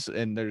honestly,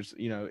 and there's,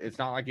 it's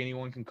not like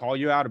anyone can call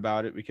you out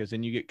about it because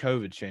then you get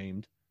COVID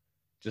shamed,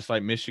 just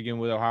like Michigan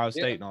with Ohio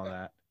State and all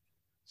that.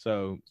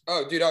 So,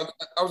 dude, I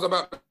was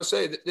about to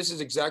say that this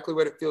is exactly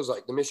what it feels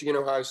like, the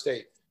Michigan-Ohio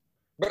State.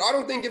 But I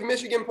don't think if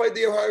Michigan played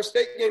the Ohio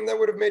State game, that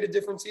would have made a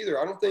difference either.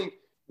 I don't think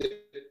that,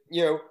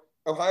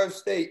 Ohio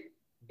State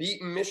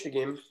beating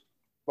Michigan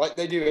like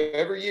they do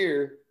every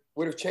year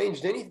would have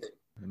changed anything.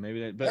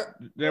 Maybe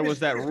there was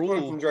that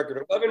rule.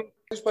 Record 11.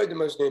 Who's played the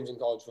most games in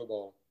college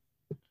football?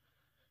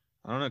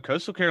 I don't know.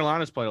 Coastal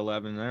Carolina's played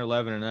 11. They're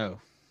 11-0.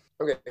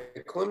 Okay,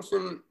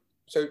 Clemson.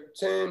 So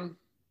 10.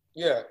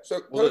 Yeah. So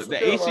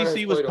the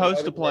ACC was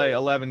supposed to play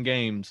 11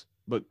 games,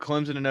 but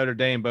Clemson and Notre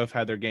Dame both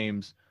had their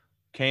games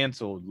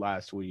canceled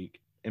last week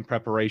in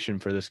preparation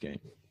for this game.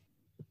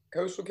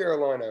 Coastal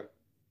Carolina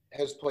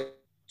has played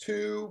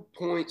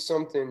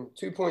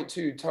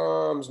 2.2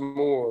 times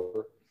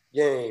more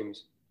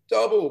games,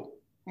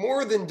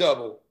 more than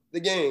double the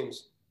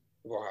games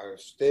of Ohio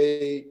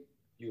State,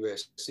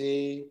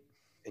 USC,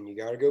 and you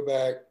got to go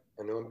back.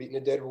 I know I'm beating a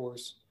dead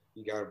horse.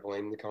 You got to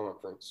blame the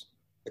conference.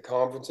 The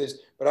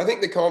conferences, but I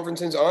think the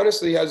conferences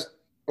honestly has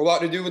a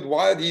lot to do with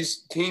why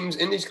these teams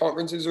in these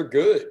conferences are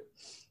good.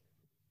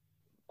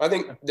 I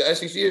think the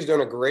SEC has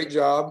done a great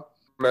job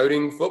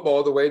promoting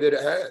football the way that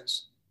it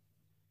has.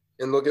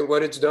 And look at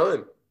what it's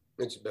done.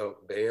 It's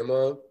built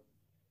Bama.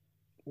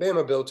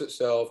 Bama built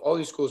itself. All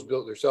these schools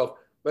built themselves,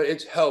 but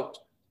it's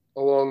helped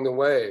along the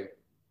way.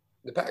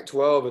 The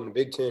Pac-12 and the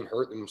Big Ten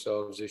hurt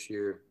themselves this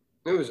year.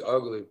 It was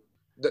ugly.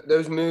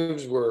 Those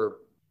moves were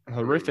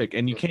horrific,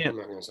 and you can't.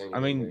 I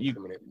mean,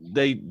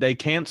 they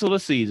canceled a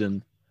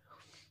season,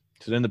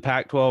 so then the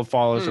Pac-12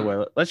 follows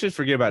away. Let's just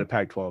forget about the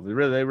Pac-12.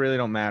 They really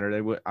don't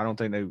matter. I don't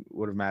think they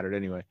would have mattered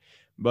anyway.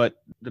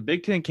 But the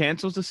Big Ten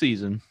cancels the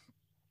season.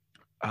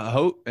 I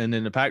hope, and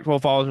then the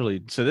Pac-12 follows their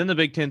lead. So then the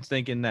Big Ten's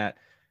thinking that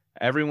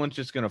everyone's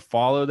just going to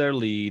follow their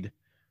lead.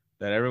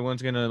 That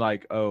everyone's going to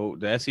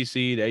the SEC,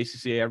 the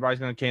ACC, everybody's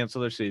going to cancel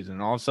their season.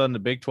 And all of a sudden, the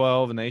Big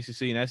 12 and the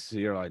ACC and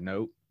SEC are like,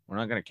 nope, we're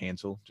not going to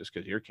cancel just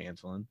because you're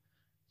canceling.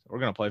 We're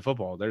going to play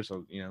football.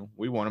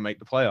 We want to make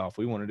the playoff.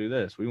 We want to do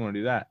this. We want to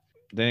do that.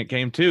 Then it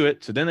came to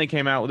it. So then they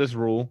came out with this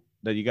rule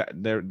that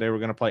they were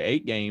going to play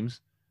 8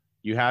 games.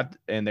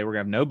 And they were going to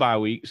have no bye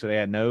week. So they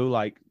had no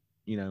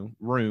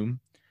room.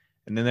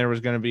 And then there was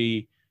going to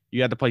be,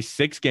 you had to play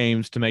 6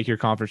 games to make your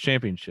conference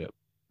championship.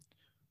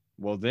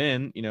 Well,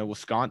 then,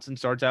 Wisconsin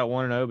starts out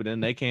 1-0, but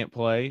then they can't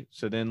play.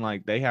 So then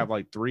they have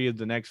 3 of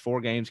the next 4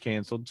 games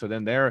canceled. So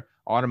then they're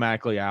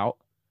automatically out.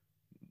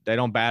 They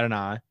don't bat an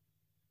eye.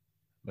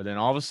 But then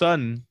all of a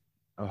sudden,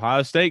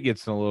 Ohio State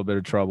gets in a little bit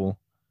of trouble,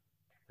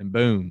 and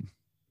boom.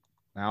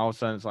 Now all of a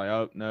sudden it's like,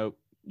 oh, no,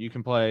 you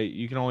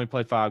can only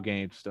play 5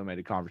 games, still made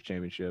a conference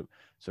championship.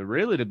 So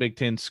really the Big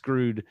Ten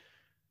screwed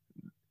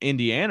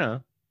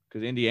Indiana,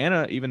 because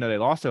Indiana, even though they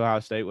lost to Ohio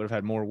State, would have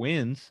had more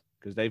wins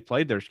because they've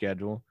played their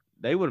schedule.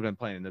 They would have been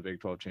playing in the Big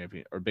 12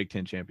 champion or Big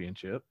 10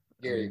 championship.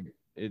 Yeah.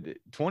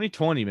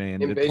 2020,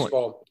 man. In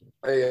baseball,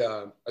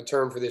 a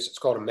term for this, it's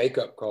called a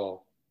makeup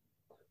call.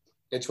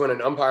 It's when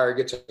an umpire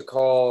gets a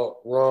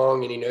call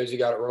wrong and he knows he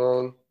got it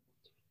wrong,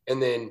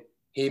 and then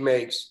he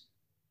makes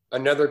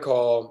another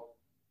call.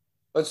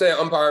 Let's say an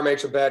umpire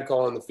makes a bad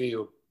call in the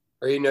field,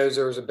 or he knows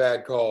there was a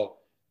bad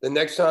call. The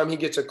next time he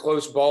gets a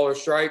close ball or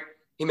strike,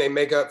 he may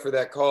make up for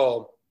that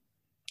call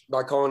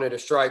by calling it a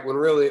strike when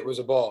really it was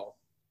a ball.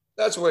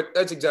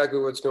 That's exactly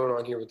what's going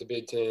on here with the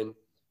Big Ten.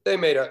 They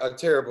made a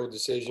terrible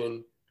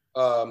decision.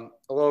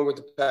 along with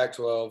the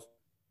Pac-12,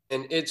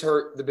 and it's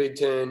hurt the Big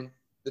Ten.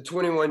 The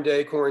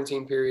 21-day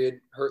quarantine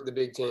period hurt the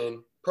Big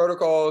Ten.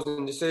 Protocols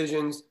and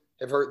decisions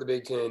have hurt the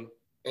Big Ten.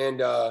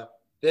 And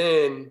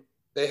then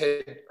they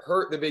had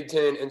hurt the Big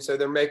Ten, and so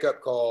their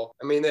makeup call,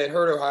 I mean, they had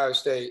hurt Ohio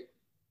State,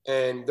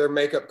 and their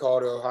makeup call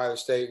to Ohio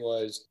State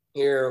was,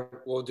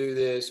 here, we'll do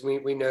this.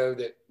 We know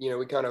that,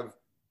 we kind of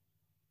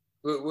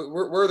 –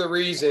 we're the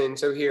reason,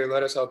 so here,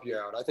 let us help you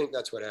out. I think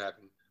that's what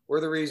happened. We're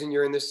the reason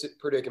you're in this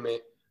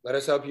predicament. Let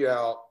us help you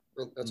out.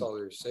 That's all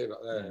there's to say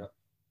about that. Yeah.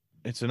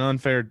 It's an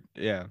unfair –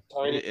 yeah.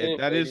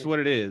 That is what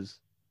it is,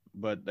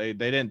 but they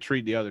didn't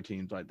treat the other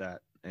teams like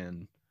that,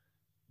 and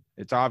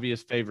it's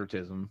obvious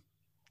favoritism,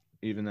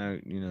 even though,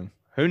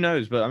 who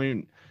knows. But, I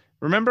mean,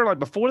 remember, like,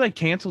 before they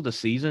canceled the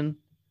season,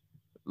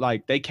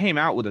 like, they came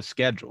out with a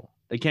schedule.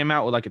 They came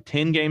out with like a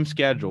 10-game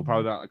schedule,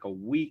 probably about like a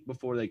week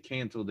before they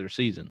canceled their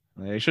season.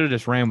 They should have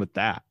just ran with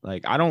that.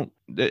 Like,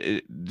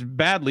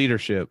 bad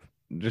leadership,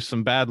 just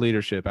some bad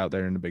leadership out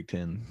there in the Big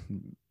Ten.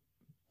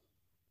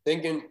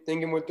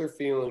 Thinking with their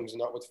feelings,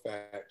 not with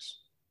facts.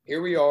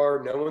 Here we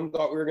are. No one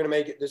thought we were going to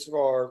make it this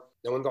far.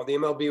 No one thought the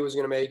MLB was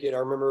going to make it. I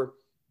remember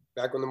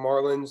back when the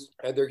Marlins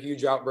had their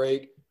huge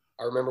outbreak.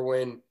 I remember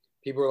when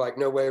people were like,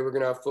 no way, we're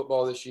going to have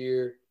football this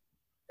year.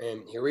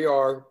 And here we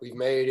are. We've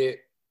made it.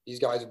 These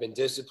guys have been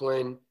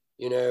disciplined,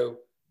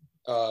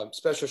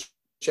 special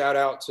shout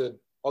out to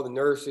all the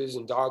nurses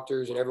and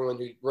doctors and everyone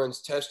who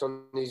runs tests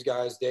on these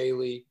guys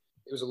daily.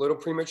 It was a little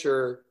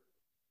premature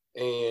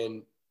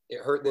and it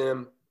hurt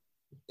them.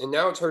 And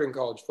now it's hurting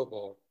college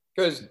football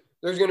because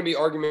there's going to be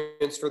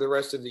arguments for the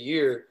rest of the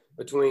year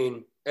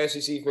between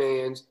SEC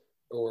fans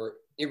or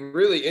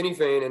really any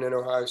fan and an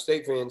Ohio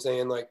State fan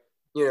saying like,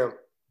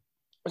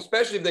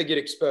 especially if they get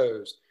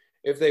exposed.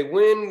 If they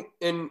win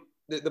in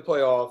the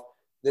playoff,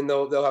 then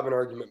they'll have an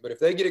argument. But if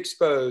they get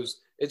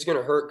exposed, it's going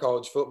to hurt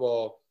college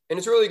football. And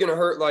it's really going to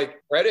hurt,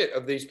 like, credit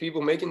of these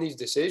people making these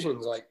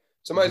decisions. Like,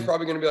 somebody's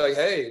probably going to be like,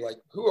 hey, like,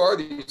 who are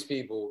these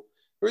people?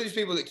 Who are these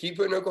people that keep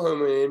putting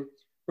Oklahoma in?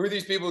 Who are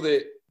these people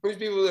that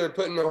are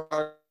putting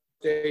Ohio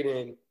State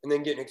in and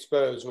then getting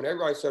exposed when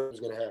everybody said it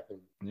was going to happen?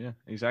 Yeah,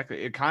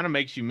 exactly. It kind of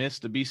makes you miss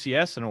the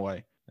BCS in a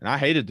way. And I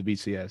hated the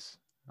BCS.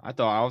 I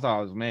thought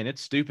it was, man,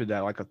 it's stupid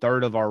that like a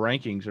third of our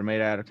rankings are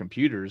made out of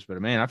computers, but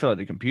man, I feel like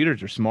the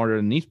computers are smarter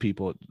than these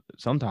people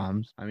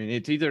sometimes. I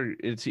mean,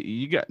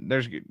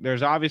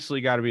 there's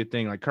obviously got to be a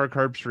thing. Like Kirk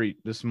Herbstreit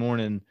this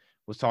morning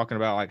was talking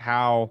about like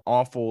how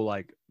awful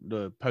like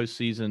the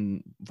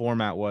postseason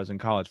format was in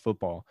college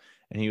football.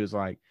 And he was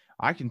like,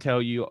 I can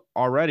tell you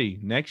already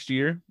next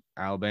year,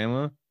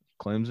 Alabama,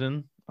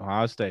 Clemson,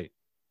 Ohio State.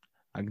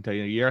 I can tell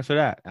you a year after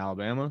that,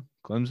 Alabama,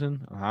 Clemson,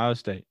 Ohio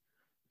State.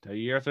 Tell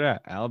you a year after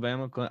that,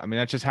 Alabama. I mean,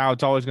 that's just how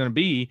it's always going to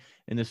be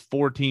in this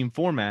 4-team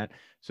format.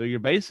 So you're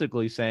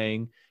basically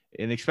saying,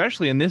 and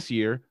especially in this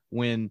year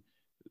when,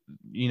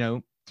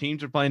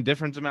 teams are playing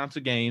different amounts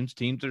of games,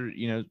 teams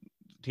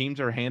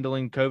are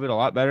handling COVID a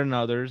lot better than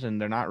others,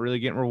 and they're not really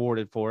getting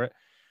rewarded for it,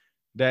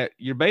 that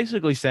you're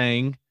basically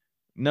saying,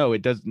 no,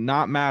 it does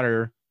not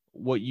matter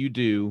what you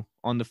do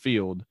on the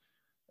field.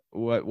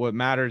 What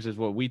matters is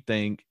what we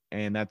think,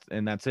 and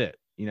that's it.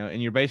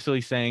 And you're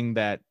basically saying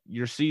that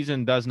your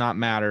season does not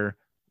matter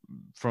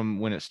from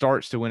when it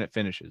starts to when it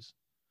finishes,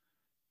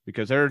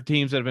 because there are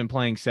teams that have been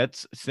playing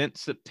since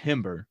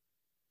September,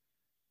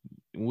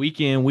 week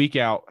in, week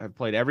out, have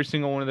played every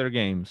single one of their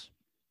games.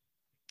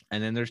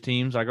 And then there's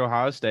teams like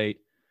Ohio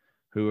State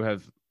who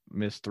have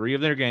missed 3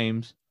 of their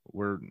games,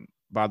 were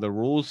by the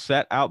rules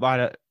set out by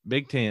the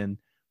Big Ten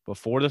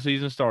before the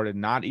season started,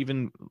 not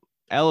even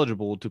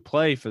eligible to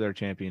play for their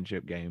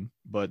championship game.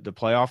 But the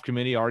playoff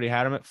committee already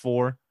had them at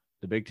 4.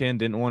 The Big Ten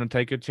didn't want to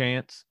take a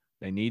chance.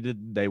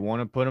 They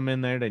want to put them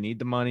in there. They need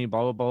the money,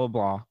 blah, blah, blah,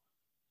 blah.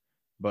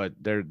 But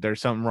there's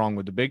something wrong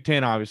with the Big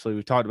Ten, obviously.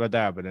 We've talked about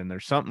that. But then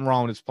there's something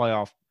wrong with this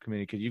playoff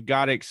committee because you've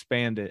got to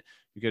expand it.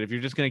 Because if you're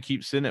just going to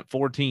keep sitting at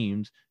 4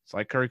 teams, it's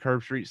like Kirk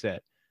Herbstreit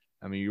said.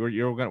 I mean, we're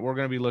going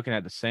to be looking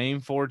at the same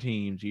 4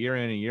 teams year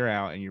in and year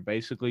out, and you're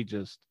basically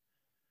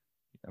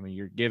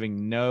you're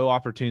giving no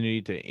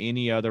opportunity to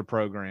any other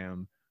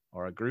program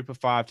or a group of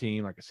 5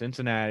 team like a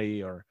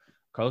Cincinnati or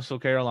Coastal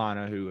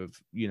Carolina, who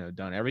have,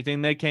 done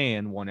everything they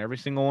can, won every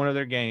single one of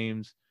their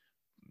games,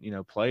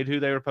 played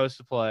who they were supposed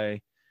to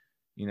play,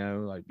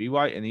 like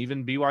BYU and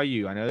even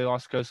BYU. I know they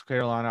lost to Coastal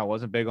Carolina. I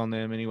wasn't big on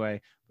them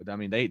anyway, but I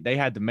mean, they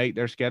had to make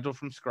their schedule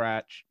from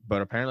scratch,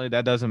 but apparently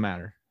that doesn't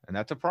matter. And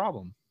that's a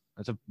problem.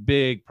 That's a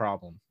big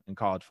problem in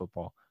college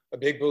football. A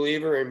big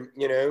believer in,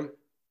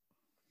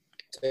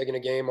 taking a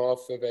game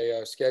off of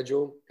a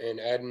schedule and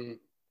adding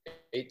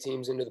 8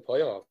 teams into the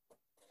playoff.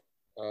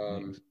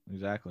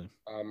 Exactly.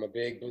 I'm a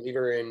big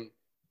believer in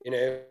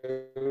the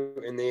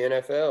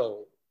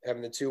NFL,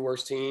 having the 2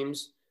 worst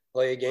teams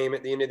play a game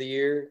at the end of the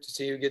year to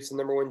see who gets the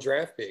number 1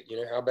 draft pick.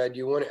 How bad do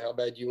you want it? How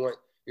bad do you want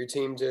your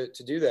team to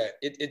do that?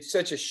 It's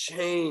such a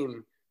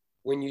shame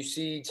when you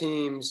see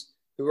teams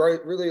who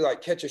are really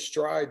like catch a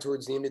stride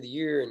towards the end of the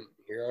year. And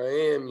here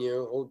I am,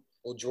 old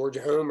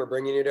Georgia Homer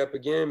bringing it up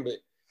again. But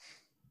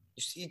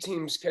you see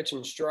teams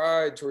catching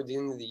stride toward the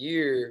end of the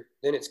year,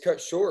 then it's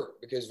cut short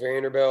because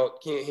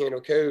Vanderbilt can't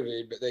handle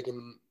COVID, but they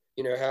can,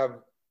 have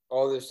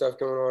all this stuff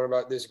going on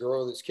about this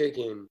girl that's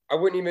kicking. I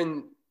wouldn't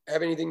even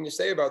have anything to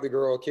say about the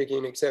girl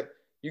kicking except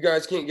you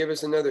guys can't give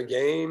us another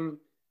game.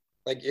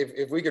 Like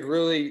if we could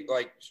really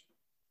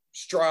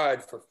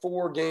stride for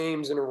 4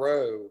 games in a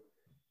row,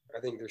 I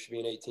think there should be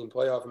an 18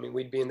 playoff. I mean,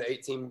 we'd be in the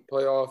 18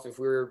 playoff if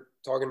we were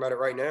talking about it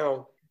right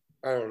now.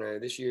 I don't know.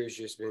 This year's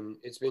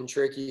it's been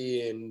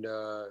tricky, and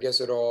I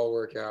guess it'll all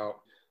work out.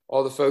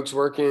 All the folks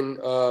working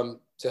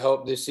to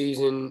help this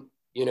season,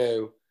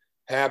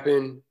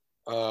 happen.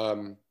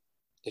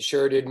 It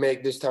sure did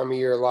make this time of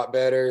year a lot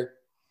better.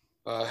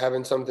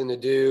 Having something to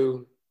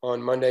do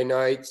on Monday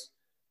nights.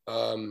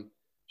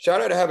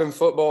 Shout out to having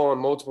football on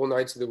multiple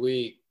nights of the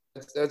week.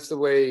 That's the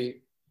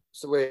way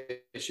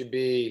it should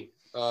be.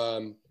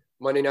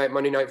 Monday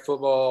night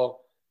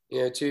football.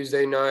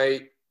 Tuesday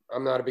night.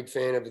 I'm not a big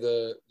fan of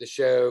the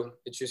show.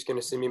 It's just going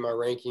to send me my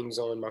rankings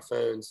on my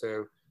phone.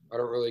 So I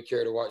don't really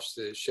care to watch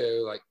the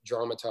show,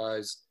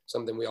 dramatize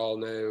something we all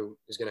know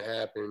is going to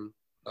happen.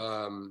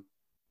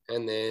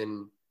 And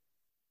then,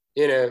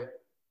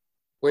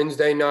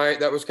 Wednesday night,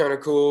 that was kind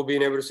of cool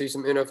being able to see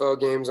some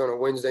NFL games on a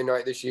Wednesday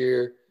night this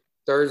year.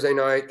 Thursday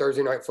night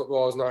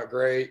football is not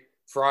great.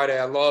 Friday,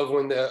 I love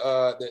when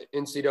the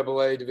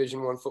NCAA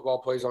Division I football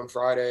plays on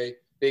Friday.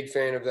 Big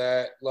fan of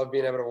that. Love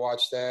being able to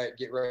watch that,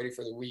 get ready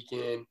for the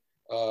weekend.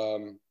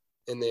 And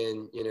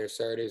then,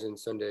 Saturdays and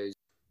Sundays.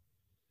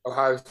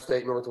 Ohio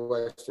State,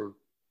 Northwestern.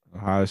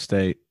 Ohio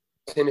State.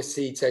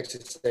 Tennessee,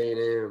 Texas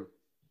A&M.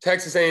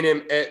 Texas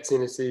A&M at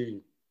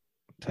Tennessee.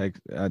 I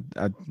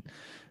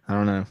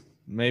don't know.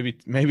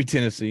 Maybe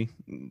Tennessee,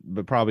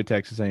 but probably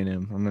Texas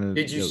A&M.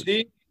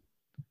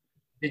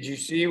 Did you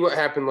see what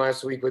happened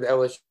last week with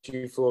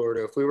LSU,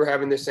 Florida? If we were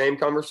having the same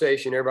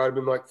conversation, everybody would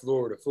have been like,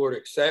 Florida,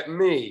 except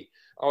me.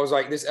 I was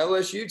like, this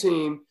LSU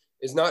team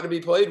is not to be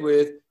played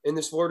with, and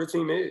this Florida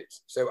team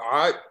is. So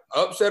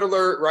upset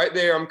alert right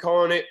there. I'm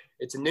calling it.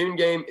 It's a noon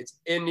game. It's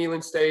in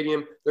Neyland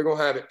Stadium. They're going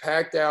to have it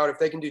packed out. If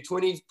they can do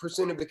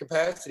 20% of the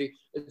capacity,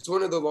 it's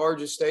one of the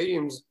largest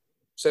stadiums.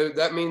 So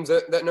that means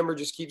that number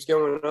just keeps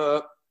going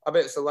up. I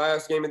bet it's the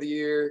last game of the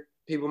year.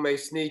 People may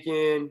sneak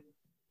in.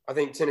 I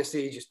think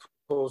Tennessee just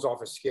pulls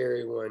off a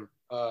scary one.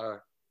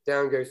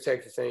 Down goes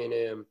Texas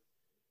A&M.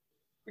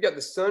 We got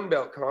the Sun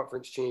Belt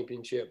Conference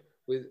Championship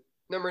with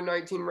number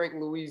 19 ranked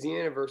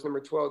Louisiana versus number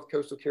 12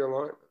 Coastal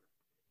Carolina.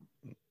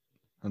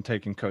 I'm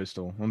taking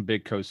Coastal. I'm a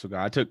big Coastal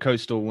guy. I took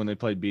Coastal when they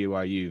played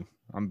BYU.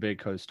 I'm big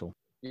Coastal.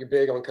 You're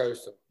big on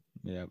Coastal.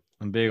 Yeah,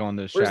 I'm big on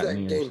this. Where's that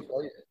game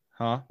played?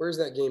 Huh? Where's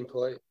that game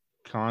played?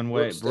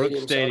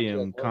 Brooks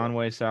Stadium,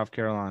 Conway, South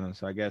Carolina.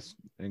 So I guess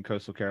in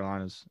Coastal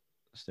Carolina's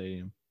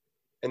stadium.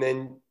 And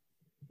then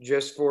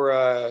just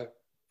for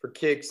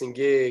kicks and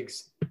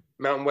gigs,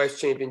 Mountain West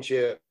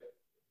Championship,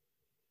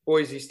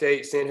 Boise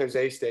State, San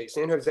Jose State.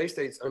 San Jose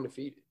State's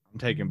undefeated. I'm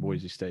taking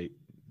Boise State.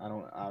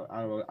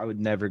 I would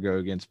never go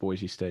against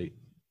Boise State.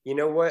 You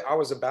know what? I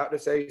was about to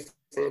say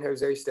San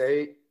Jose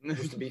State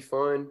just to be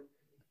fun,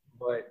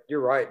 but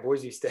you're right,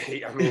 Boise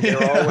State. I mean,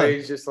 they're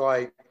always just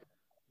like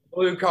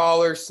blue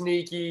collar,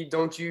 sneaky.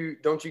 Don't you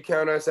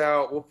count us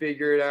out? We'll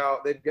figure it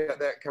out. They've got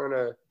that kind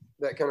of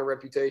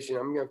reputation.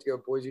 I'm gonna have to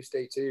go Boise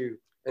State too.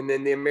 And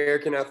then the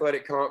American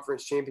Athletic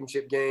Conference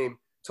Championship game,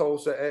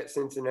 Tulsa at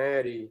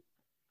Cincinnati.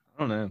 I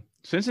don't know.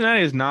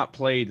 Cincinnati has not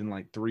played in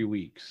like 3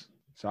 weeks.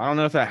 So I don't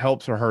know if that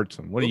helps or hurts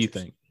them. What do you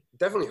think?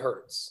 Definitely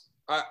hurts.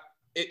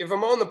 If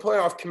I'm on the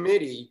playoff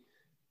committee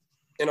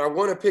and I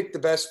want to pick the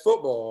best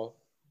football,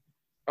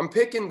 I'm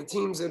picking the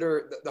teams that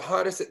are the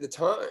hottest at the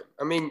time.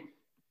 I mean,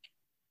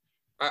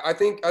 I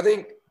think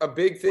a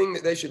big thing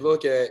that they should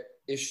look at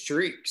is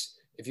streaks.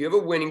 If you have a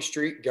winning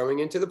streak going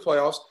into the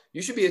playoffs,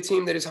 you should be a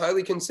team that is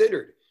highly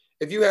considered.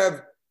 If you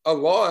have a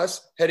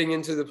loss heading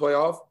into the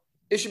playoff,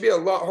 it should be a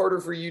lot harder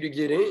for you to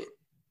get in.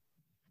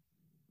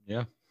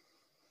 Yeah.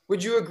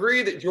 Would you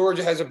agree that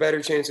Georgia has a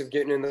better chance of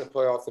getting in the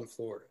playoff than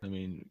Florida? I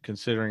mean,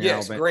 considering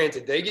yes, Alabama.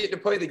 Granted, they get to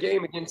play the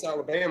game against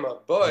Alabama,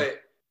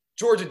 but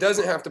Georgia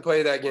doesn't have to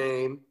play that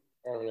game.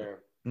 I don't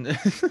know.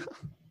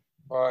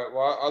 All right.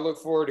 Well, I look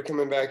forward to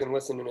coming back and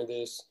listening to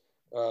this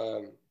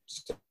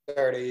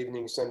Saturday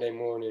evening, Sunday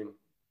morning,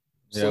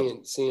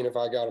 seeing if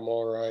I got them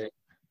all right.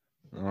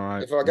 All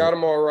right. If I got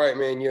them all right,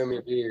 man, you owe me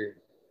a beer.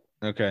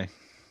 Okay.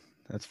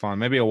 That's fine.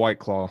 Maybe a White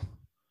Claw.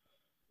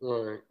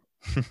 All right.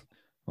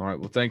 All right.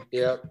 Well, thank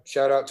you. Yep.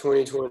 Shout out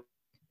 2020.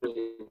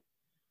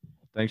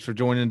 Thanks for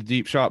joining the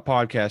Deep Shot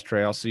podcast,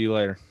 Trey. I'll see you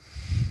later.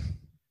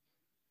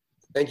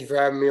 Thank you for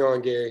having me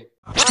on, Gary.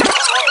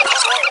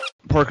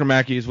 Parker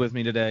Mackey is with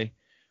me today.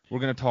 We're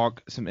going to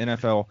talk some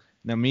NFL.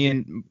 Now, me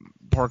and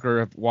Parker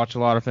have watched a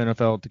lot of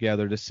NFL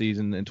together this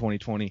season in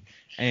 2020,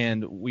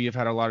 and we have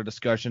had a lot of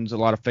discussions, a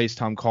lot of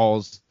FaceTime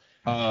calls.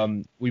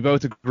 We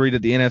both agree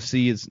that the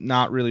NFC is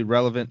not really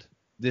relevant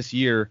this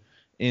year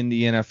in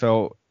the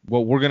NFL.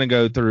 What we're going to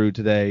go through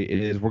today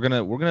is we're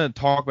going to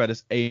talk about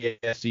this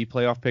AFC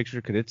playoff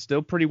picture because it's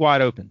still pretty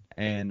wide open,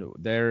 and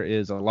there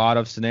is a lot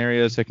of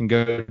scenarios that can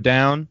go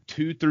down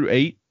 2 through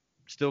 8.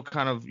 still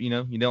kind of, you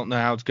don't know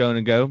how it's going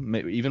to go.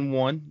 Maybe even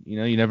one,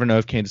 you never know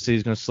if Kansas City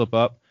is going to slip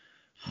up.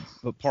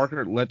 But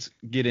Parker, let's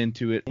get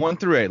into it. 1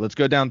 through 8. Let's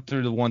go down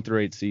through the 1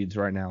 through 8 seeds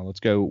right now. Let's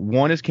go.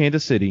 1 is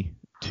Kansas City.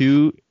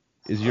 2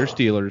 is your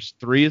Steelers.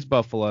 3 is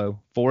Buffalo.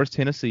 4 is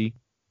Tennessee.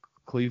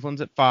 Cleveland's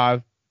at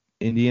 5.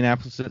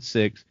 Indianapolis at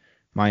 6.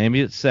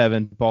 Miami at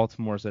 7.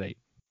 Baltimore's at 8.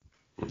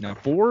 Now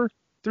 4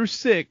 through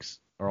 6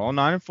 are all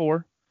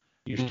 9-4.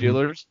 Your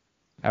Steelers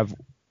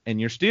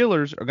your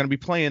Steelers are going to be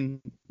playing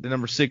the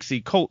number 6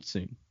 seed Colts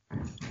soon.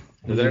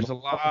 So there's a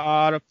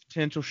lot of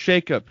potential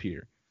shakeup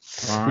here.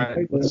 All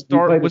right, let's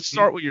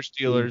start with your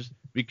Steelers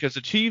because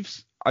the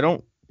Chiefs, I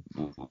don't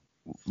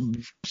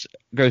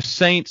go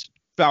Saints,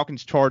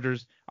 Falcons,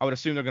 Chargers. I would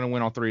assume they're going to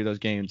win all 3 of those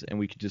games, and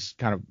we could just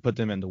kind of put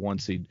them in the 1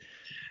 seed.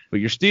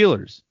 But your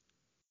Steelers,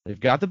 they've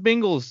got the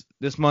Bengals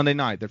this Monday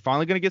night. They're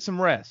finally going to get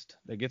some rest.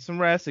 They get some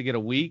rest. They get a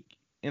week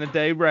and a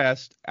day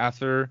rest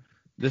after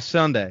this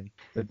Sunday.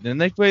 But then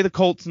they play the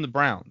Colts and the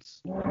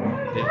Browns. They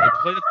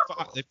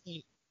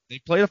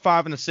play the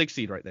 5 and the 6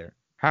 seed right there.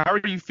 How are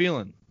you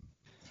feeling?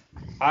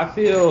 I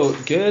feel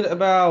good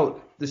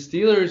about the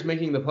Steelers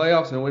making the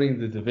playoffs and winning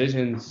the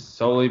division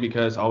solely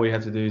because all we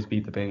have to do is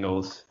beat the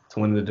Bengals to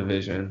win the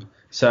division.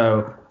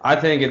 So I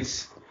think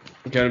it's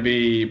going to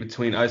be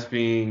between us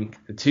being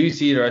the 2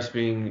 seed or us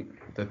being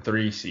the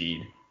 3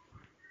 seed,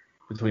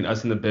 between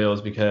us and the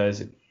Bills,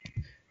 because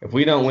if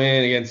we don't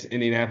win against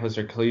Indianapolis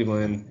or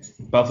Cleveland,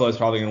 Buffalo's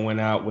probably going to win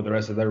out with the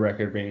rest of their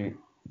record being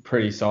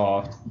pretty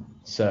soft.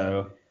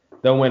 So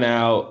they'll win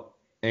out,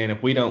 and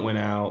if we don't win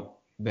out,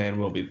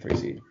 then we'll be the 3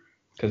 seed.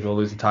 Because we'll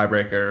lose the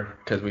tiebreaker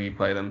because we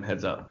play them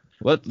heads up.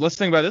 Let's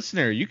think about this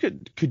scenario.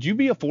 Could you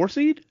be a 4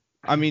 seed?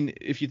 I mean,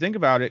 if you think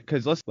about it,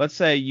 because let's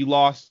say you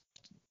lost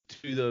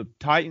to the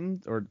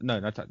Titans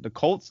the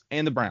Colts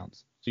and the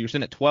Browns. So you're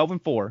sitting at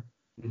 12-4.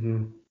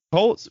 Mm-hmm.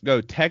 Colts go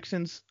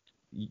Texans,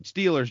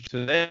 Steelers,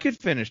 so they could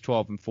finish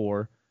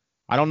 12-4.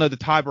 I don't know the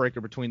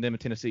tiebreaker between them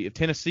and Tennessee. If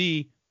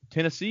Tennessee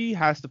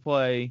has to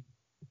play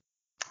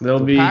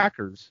the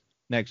Packers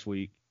next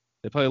week,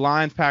 they play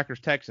Lions,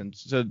 Packers,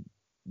 Texans. So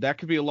that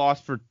could be a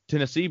loss for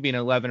Tennessee being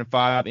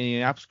 11-5.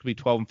 Indianapolis could be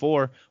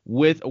 12-4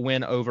 with a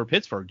win over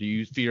Pittsburgh. Do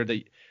you fear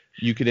that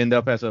you could end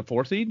up as a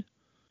 4 seed?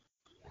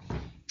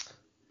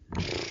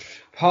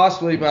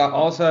 Possibly, but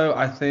also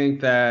I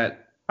think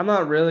that I'm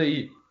not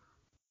really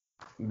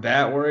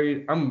that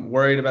worried. I'm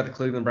worried about the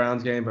Cleveland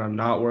Browns game, but I'm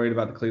not worried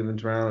about the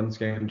Cleveland Browns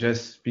game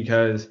just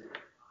because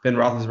Ben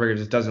Roethlisberger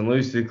just doesn't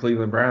lose to the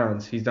Cleveland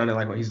Browns. He's done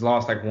it he's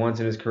lost once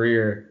in his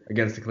career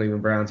against the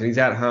Cleveland Browns, and he's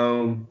at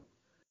home.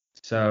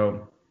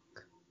 So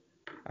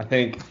I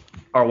think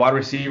our wide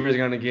receivers are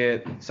going to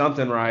get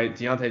something right.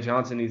 Deontay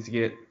Johnson needs to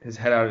get his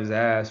head out of his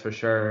ass for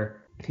sure.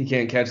 He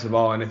can't catch the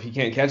ball, and if he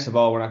can't catch the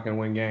ball, we're not going to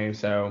win games.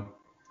 So,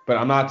 but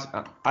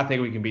I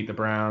think we can beat the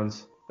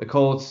Browns. The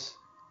Colts,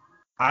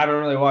 I haven't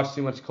really watched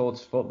too much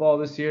Colts football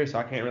this year, so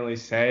I can't really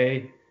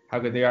say how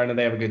good they are. I know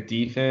they have a good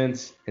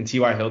defense, and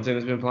T.Y. Hilton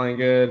has been playing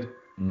good,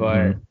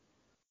 but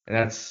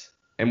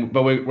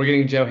we're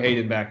getting Joe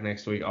Hayden back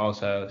next week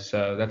also,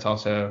 so that's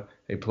also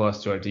a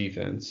plus to our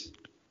defense.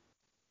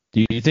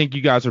 Do you think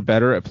you guys are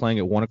better at playing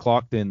at 1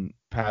 o'clock than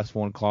past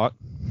 1 o'clock?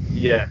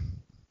 Yeah.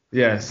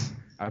 Yes.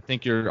 I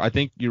agree. I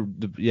think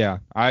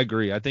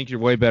you're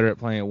way better at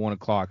playing at 1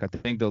 o'clock. I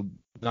think the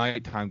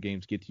nighttime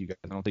games get to you guys.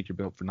 I don't think you're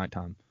built for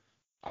nighttime.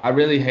 I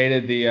really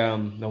hated the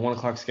 1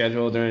 o'clock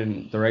schedule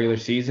during the regular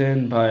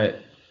season, but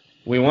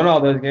we won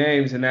all those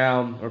games, and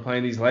now we're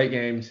playing these late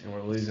games and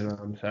we're losing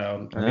them.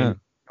 So I mean,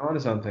 on to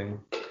something.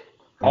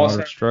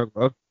 Also,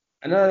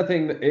 another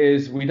thing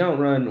is we're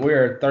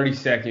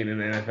 32nd in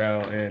the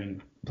NFL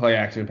in play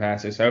action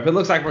passes. So if it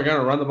looks like we're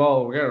gonna run the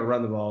ball, we're gonna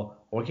run the ball.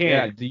 We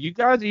can't. Yeah. Do you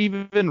guys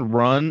even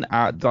run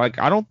out?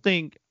 I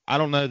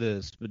don't know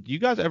this, but do you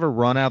guys ever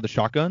run out of the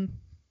shotgun?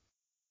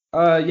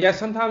 Yeah,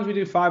 sometimes we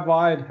do 5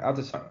 wide out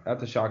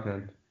the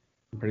shotgun.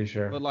 I'm pretty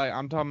sure. But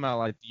I'm talking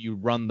about you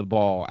run the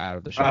ball out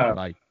of the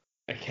shotgun.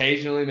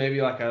 Occasionally, maybe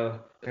a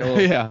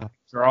little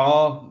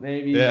draw,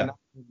 maybe. Yeah.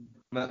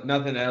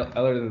 Nothing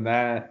other than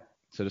that.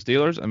 So the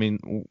Steelers, I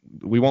mean,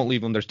 we won't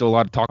leave them. There's still a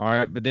lot to talk. All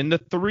right, but then the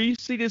 3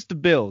 seed is the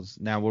Bills.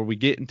 Now, where we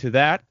get into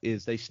that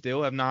is they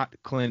still have not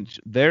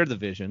clinched their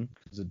division.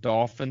 The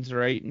Dolphins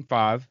are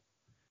 8-5,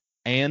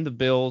 and the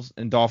Bills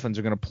and Dolphins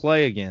are going to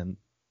play again.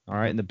 All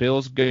right, and the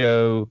Bills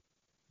go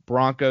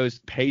Broncos,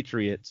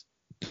 Patriots,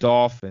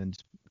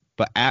 Dolphins,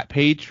 but at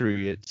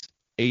Patriots,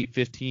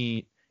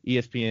 8:15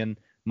 ESPN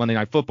Monday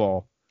Night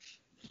Football.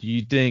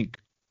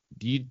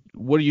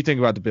 What do you think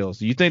about the Bills?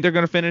 Do you think they're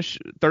going to finish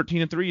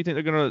 13-3? You think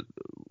they're going to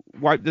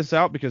wipe this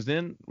out? Because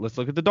then let's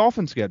look at the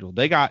Dolphins schedule.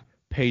 They got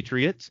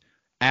Patriots,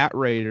 at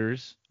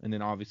Raiders, and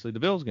then obviously the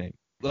Bills game.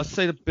 Let's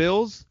say the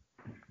Bills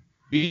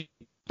beat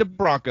the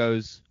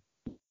Broncos,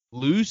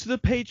 lose to the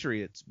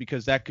Patriots,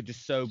 because I could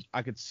so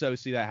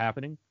see that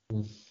happening.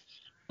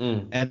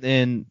 And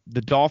then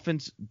the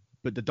Dolphins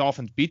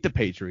beat the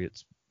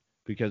Patriots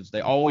because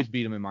they always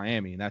beat them in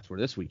Miami, and that's where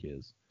this week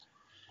is.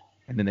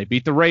 And then they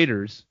beat the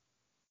Raiders.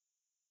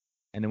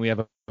 And then we have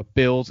a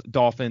Bills,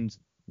 Dolphins,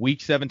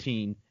 Week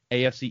 17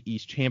 AFC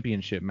East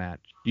championship match.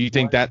 Do you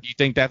think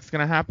that's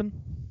gonna happen,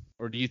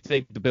 or do you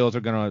think the Bills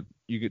are gonna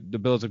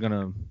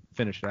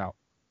finish it out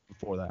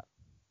before that?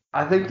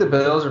 I think the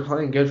Bills are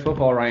playing good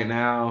football right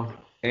now,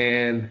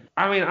 and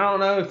I mean, I don't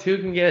know if two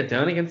can get it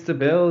done against the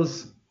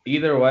Bills.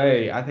 Either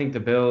way, I think the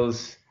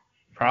Bills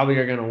probably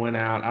are gonna win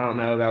out. I don't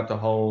know about the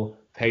whole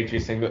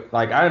Patriots thing, but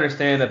like I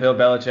understand that Bill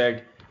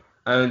Belichick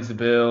owns the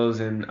Bills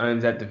and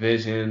owns that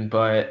division,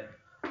 but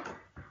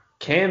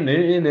Cam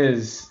Newton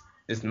is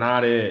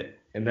not it,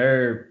 and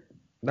they're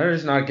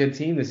just not a good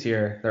team this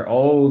year. They're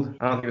old.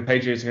 I don't think the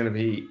Patriots are going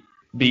to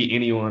beat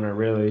anyone, or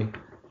really. I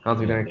don't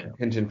think they're in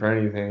contention for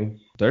anything.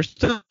 They're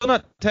still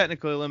not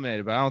technically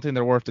eliminated, but I don't think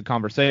they're worth the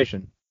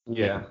conversation.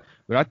 Yeah.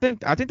 But I think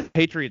the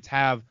Patriots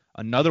have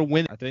another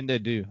win. I think they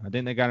do. I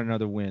think they got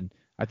another win.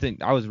 I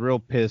think I was real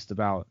pissed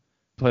about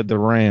played the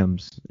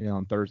Rams,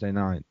 on Thursday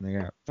night. And they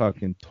got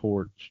fucking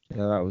torched.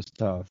 Yeah, that was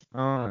tough.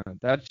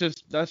 That's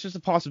just a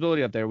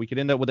possibility up there. We could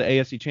end up with the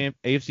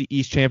AFC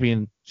East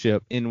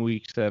championship in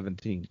Week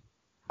 17.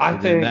 I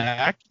think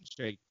that can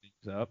shake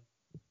things up,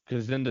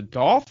 because then the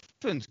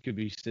Dolphins could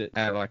be sitting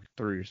at like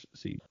 3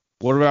 seed.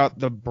 What about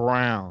the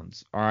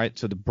Browns? All right,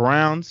 so the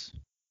Browns,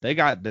 they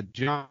got the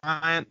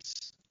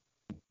Giants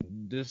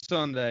this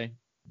Sunday,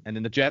 and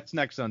then the Jets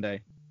next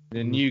Sunday.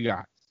 Then you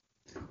guys.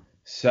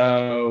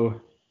 So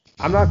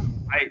I'm not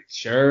quite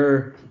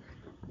sure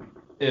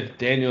if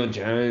Daniel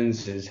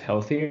Jones is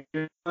healthy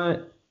or not.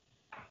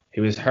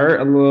 He was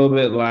hurt a little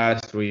bit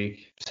last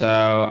week.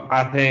 So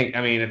I think,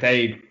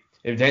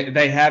 if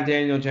they have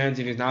Daniel Jones,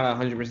 if he's not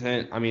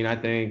 100%, I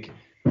think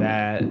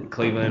that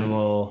Cleveland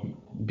will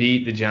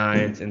beat the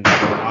Giants, and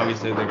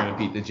obviously they're going to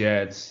beat the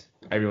Jets.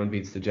 Everyone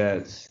beats the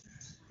Jets.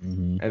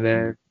 Mm-hmm. And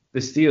then the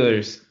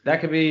Steelers,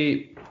 that could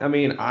be,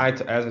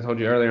 as I told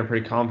you earlier, I'm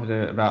pretty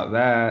confident about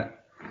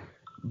that.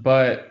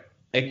 But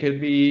it could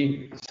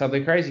be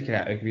something crazy.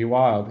 It could be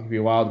wild. It could be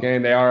a wild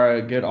game. They are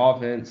a good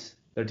offense.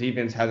 Their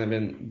defense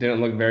didn't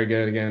look very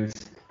good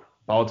against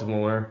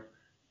Baltimore.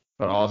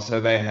 But also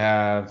they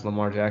have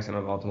Lamar Jackson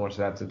on Baltimore,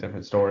 so that's a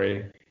different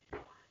story.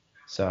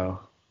 So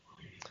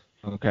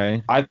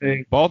okay, I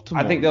think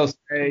Baltimore. I think they'll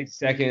stay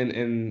second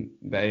in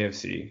the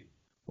AFC.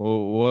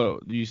 Well,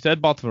 you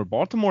said Baltimore.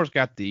 Baltimore's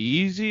got the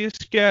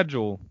easiest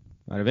schedule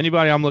out of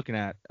anybody I'm looking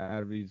at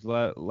out of these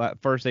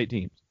first 8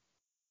 teams.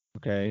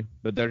 Okay,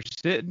 but they're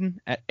sitting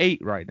at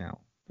 8 right now.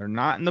 They're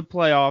not in the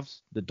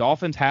playoffs. The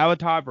Dolphins have a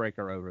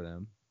tiebreaker over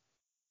them.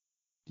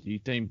 Do you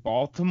think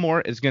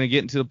Baltimore is going to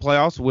get into the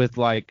playoffs with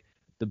like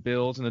the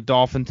Bills and the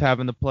Dolphins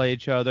having to play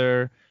each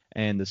other,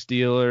 and the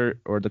Steelers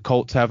or the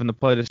Colts having to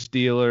play the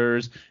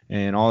Steelers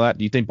and all that?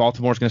 Do you think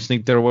Baltimore's going to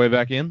sneak their way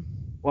back in?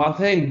 Well, I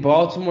think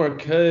Baltimore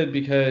could,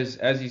 because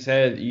as you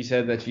said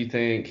that you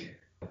think,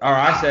 or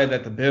I said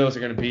that the Bills are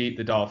going to beat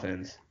the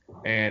Dolphins,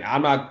 and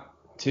I'm not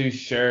too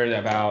sure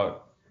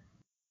about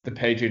the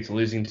Patriots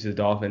losing to the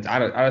Dolphins.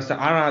 I'm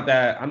not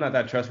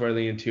that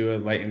trustworthy in Tua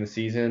late in the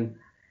season.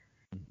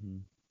 Mm-hmm.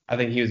 I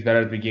think he was better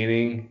at the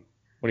beginning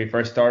when he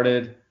first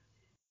started,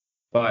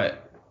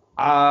 but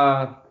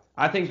I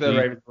think the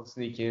Ravens will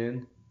sneak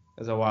in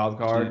as a wild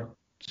card.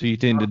 So you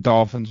think the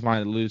Dolphins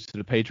might lose to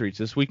the Patriots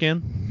this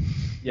weekend?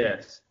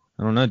 Yes.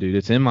 I don't know, dude.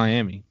 It's in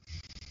Miami.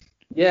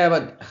 Yeah,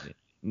 but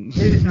you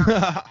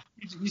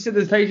said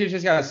the Patriots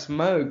just got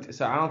smoked,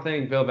 so I don't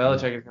think Bill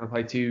Belichick is going to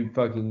play 2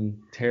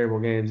 fucking terrible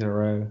games in a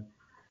row.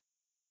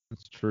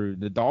 That's true.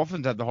 The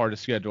Dolphins have the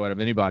hardest schedule out of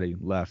anybody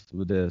left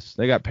with this.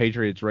 They got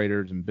Patriots,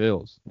 Raiders, and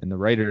Bills, and the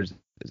Raiders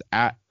is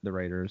at the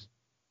Raiders.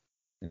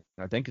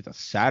 I think it's a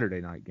Saturday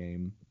night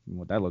game,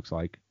 what that looks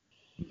like.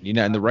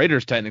 And the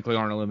Raiders technically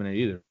aren't eliminated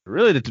either.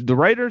 Really, the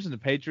Raiders and the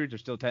Patriots are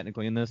still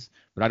technically in this,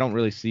 but I don't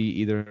really see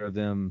either of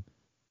them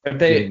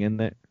getting in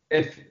there.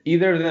 If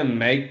either of them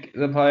make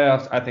the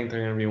playoffs, I think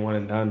they're going to be one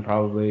and done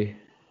probably.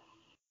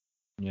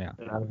 Yeah.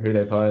 No matter who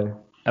they play.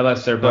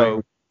 Unless they're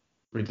playing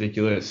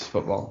ridiculous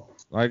football.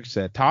 Like I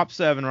said, top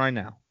 7 right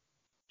now.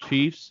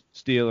 Chiefs,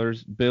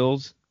 Steelers,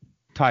 Bills,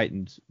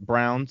 Titans,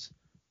 Browns,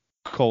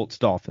 Colts,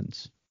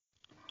 Dolphins.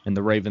 And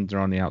the Ravens are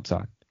on the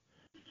outside.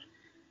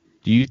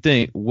 Do you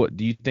think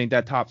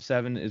that top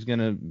 7 is going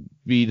to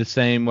be the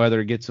same whether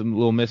it gets a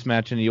little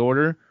mismatch in the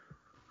order,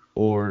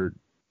 or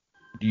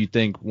do you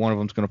think one of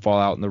them's going to fall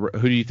out?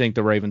 Who do you think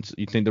the Ravens?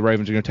 You think the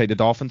Ravens are going to take the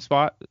Dolphins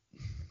spot?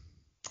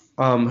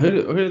 Who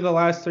are the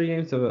last 3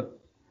 games of it?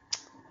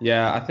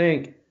 Yeah, I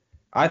think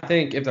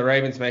if the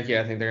Ravens make it,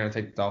 I think they're going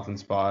to take the Dolphins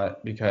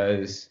spot,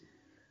 because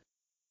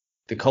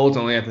the Colts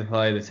only have to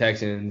play the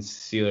Texans,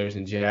 Steelers,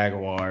 and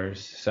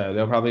Jaguars, so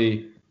they'll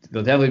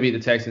definitely beat the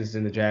Texans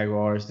and the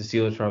Jaguars. The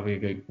Steelers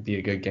probably be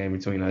a good game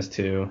between us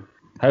two.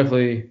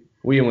 Hopefully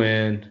we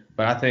win,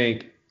 but I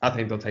think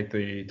they'll take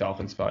the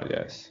Dolphins spot.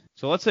 Yes.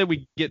 So let's say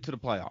we get to the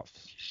playoffs.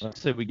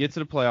 Let's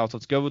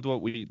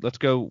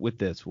go with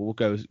this. We'll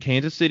go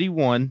Kansas City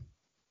 1.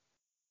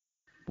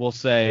 We'll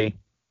say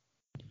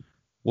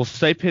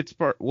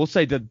Pittsburgh. We'll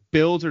say the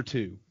Bills are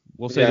 2.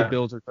 We'll say the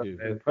Bills are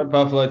 2. Put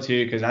Buffalo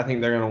 2, because I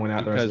think they're going to win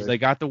out the rest of because they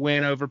got the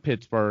win over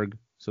Pittsburgh,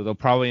 so they'll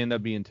probably end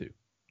up being 2.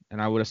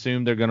 And I would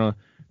assume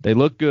they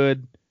look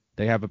good.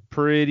 They have a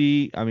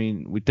pretty. I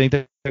mean, we think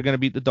that they're going to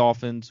beat the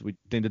Dolphins. We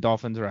think the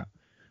Dolphins are out.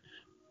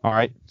 All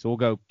right, so we'll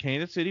go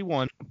Kansas City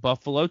 1,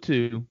 Buffalo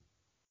 2.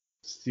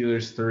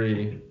 Steelers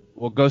 3.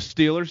 We'll go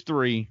Steelers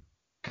 3.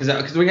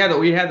 Because we had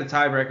the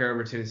tiebreaker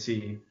over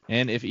Tennessee.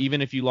 And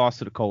even if you lost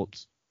to the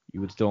Colts, you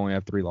would still only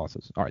have 3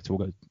 losses. All right, so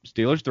we'll go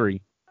Steelers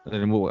 3. And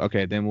then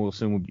we'll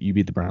assume you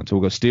beat the Browns. So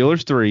we'll go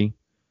Steelers 3.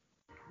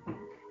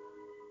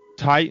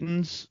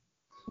 Titans.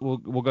 We'll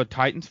go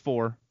Titans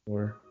 4.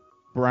 4.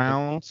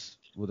 Browns.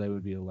 Well, they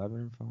would be 11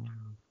 and 5.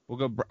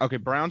 We'll go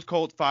Browns,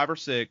 Colts 5 or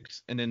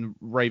 6, and then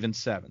Ravens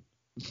 7.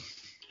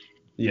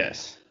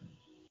 Yes.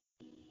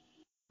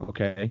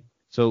 Okay.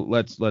 So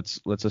let's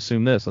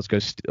assume this. Let's go.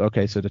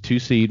 So the 2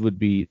 seed would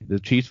be the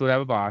Chiefs would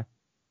have a bye.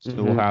 So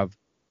we'll have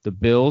the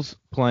Bills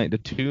playing. The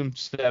 2 and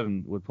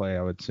 7 would play,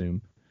 I would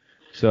assume.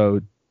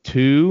 So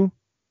 2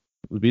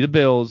 would be the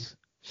Bills.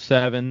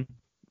 7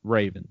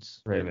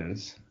 Ravens.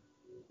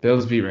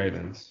 Bills beat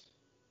Ravens.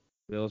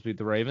 Bills beat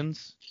the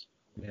Ravens.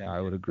 Yeah,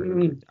 I would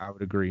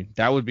agree.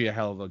 That would be a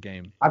hell of a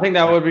game. I think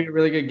that would be a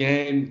really good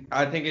game.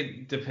 I think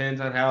it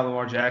depends on how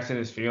Lamar Jackson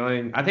is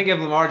feeling. I think if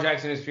Lamar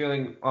Jackson is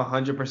feeling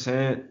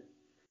 100%,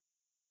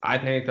 I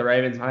think the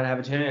Ravens might have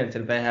a chance.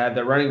 If they have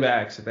their running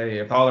backs,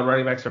 if all the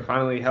running backs are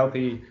finally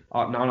healthy,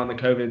 not on the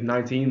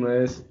COVID-19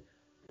 list,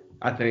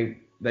 I think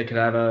they could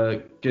have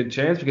a good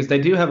chance because they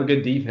do have a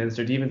good defense.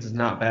 Their defense is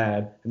not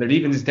bad, and their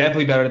defense is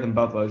definitely better than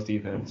Buffalo's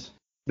defense.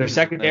 Their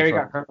secondary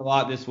got hurt a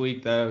lot this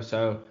week, though,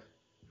 so.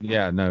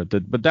 Yeah, no,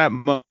 but that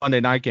Monday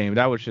night game,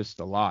 that was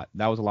just a lot.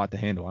 That was a lot to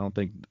handle. I don't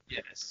think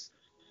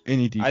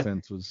any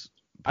defense was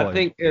played I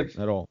think if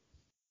at all.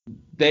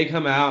 They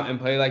come out and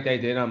play like they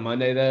did on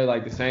Monday, though,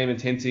 like the same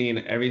intensity and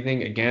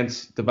everything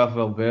against the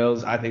Buffalo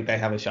Bills, I think they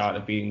have a shot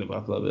at beating the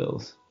Buffalo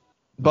Bills.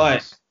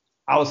 But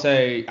I will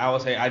say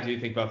I do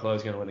think Buffalo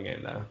is going to win the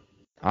game, though.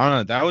 I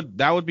don't know.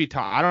 That would be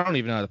tough. I don't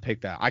even know how to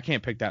pick that. I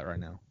can't pick that right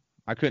now.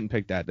 I couldn't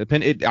pick that.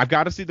 I've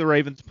got to see the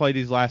Ravens play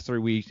these last 3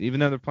 weeks, even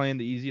though they're playing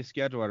the easiest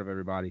schedule out of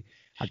everybody.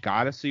 I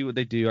got to see what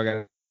they do. I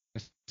got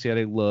to see how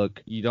they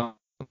look. You don't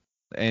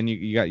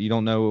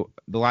know.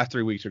 The last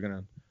 3 weeks are going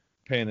to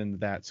pan into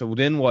that. So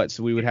then what?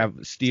 So we would have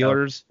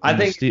Steelers. I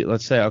think.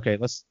 Let's say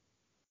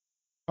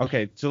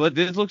So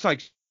this looks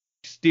like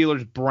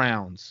Steelers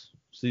Browns.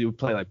 So you would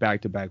play like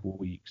back-to-back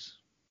weeks,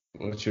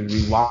 which would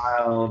be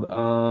wild.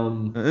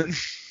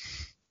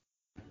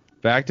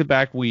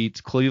 Back-to-back weeks.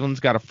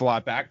 Cleveland's got to fly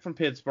back from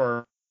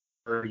Pittsburgh,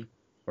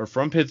 or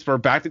from Pittsburgh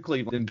back to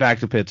Cleveland, and back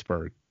to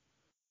Pittsburgh.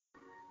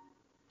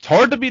 It's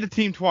hard to beat a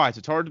team twice.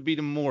 It's hard to beat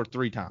them more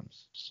 3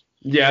 times.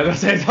 Yeah,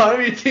 it's hard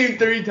to beat a team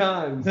 3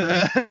 times.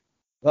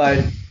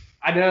 Like,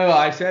 I know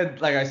I said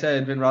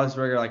Ben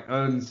Roethlisberger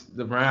owns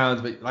the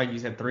Browns, but like you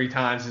said, 3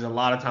 times is a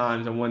lot of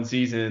times in one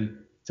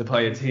season to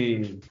play a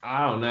team.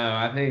 I don't know.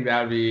 I think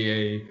that'd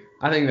be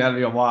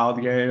a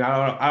wild game.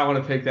 I don't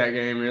want to pick that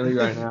game really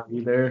right now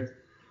either.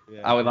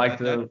 Yeah, I would like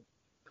to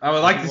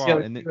see how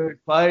they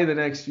play the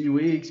next few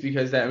weeks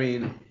because they've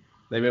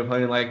been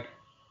playing like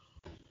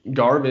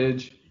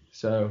garbage.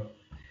 So.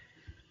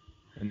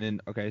 And then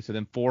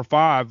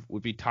 4-5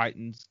 would be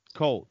Titans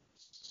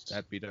Colts.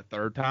 That'd be the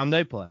 3rd time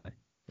they play.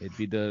 It'd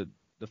be the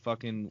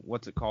fucking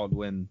what's it called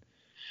when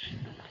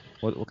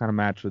what kind of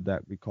match would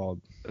that be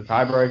called? The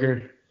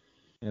tiebreaker.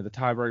 Yeah, the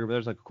tiebreaker. But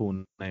there's like a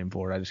cool name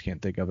for it. I just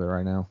can't think of it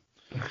right now.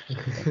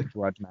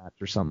 Grudge match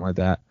or something like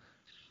that.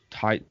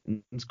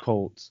 Titans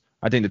Colts.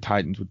 I think the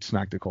Titans would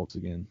smack the Colts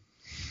again.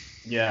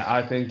 Yeah,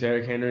 I think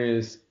Derrick Henry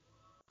is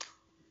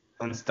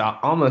almost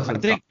unstoppable.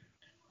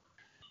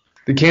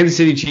 The Kansas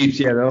City Chiefs,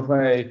 they'll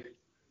play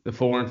the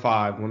 4 and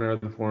 5, winner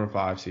of the 4 and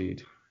 5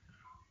 seed.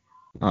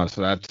 Oh,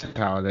 so that's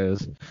how it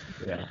is.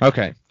 Yeah.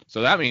 Okay, so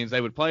that means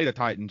they would play the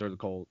Titans or the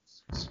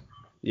Colts.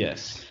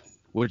 Yes.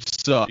 Which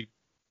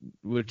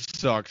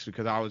sucks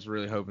because I was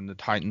really hoping the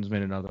Titans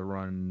made another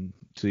run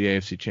to the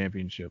AFC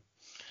Championship.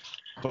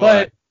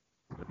 But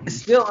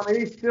still,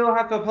 they still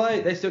have to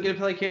play. They still get to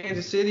play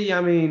Kansas City.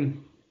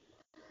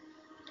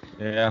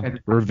 Yeah,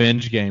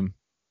 revenge game.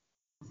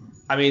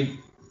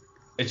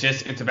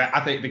 It's about.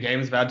 I think the game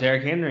is about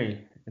Derrick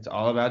Henry. It's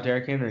all about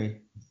Derrick Henry.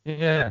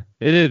 Yeah,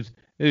 it is.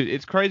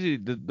 It's crazy.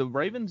 The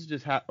Ravens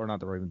just have, or not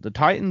the Ravens, the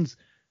Titans.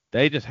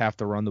 They just have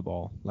to run the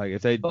ball.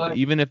 Like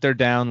even if they're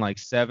down like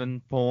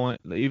 7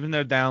 points, even if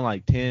they're down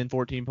like 10,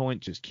 14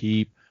 points, just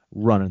keep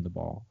running the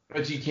ball.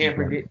 But you can't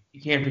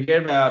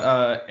forget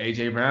about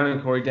AJ Brown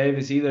and Corey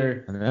Davis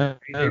either.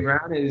 AJ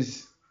Brown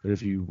is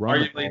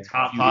arguably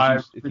top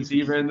 5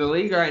 receiver in the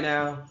league right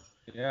now.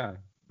 Yeah,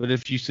 but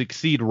if you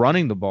succeed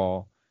running the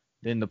ball,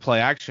 then the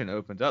play action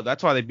opens up.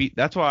 That's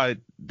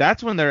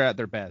when they're at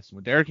their best.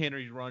 When Derrick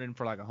Henry's running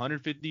for like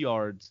 150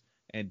 yards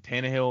and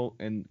Tannehill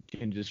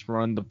can just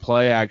run the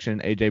play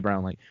action. AJ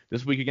Brown, like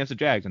this week against the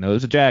Jags. I know it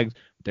was the Jags.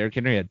 Derrick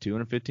Henry had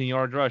 215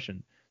 yards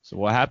rushing. So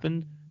what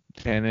happened?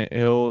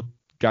 Tannehill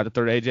got the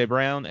third AJ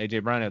Brown.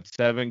 AJ Brown had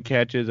 7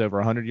 catches over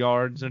 100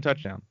 yards and a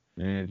touchdown.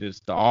 And the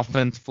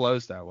offense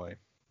flows that way.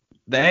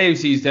 the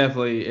AFC is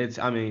definitely it's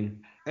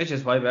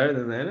just way better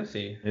than the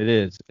NFC. It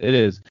is. It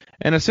is.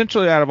 And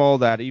essentially, out of all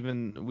that,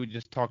 even we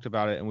just talked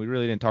about it, and we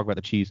really didn't talk about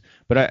the Chiefs.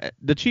 But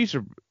the Chiefs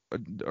are,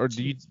 or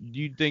do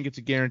you think it's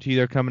a guarantee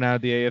they're coming out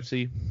of the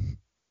AFC?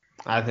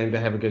 I think they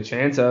have a good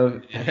chance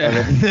of it.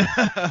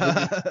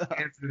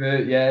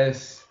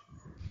 Yes,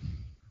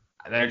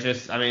 they're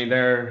just.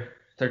 They're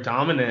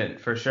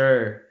dominant for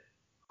sure.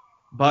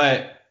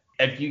 But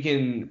if you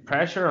can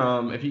pressure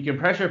them, if you can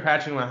pressure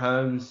Patrick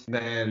Mahomes,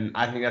 then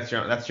I think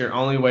that's your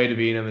only way to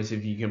beat him is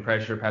if you can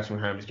pressure Patrick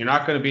Mahomes. You're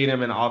not going to beat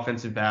him in an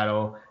offensive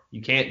battle.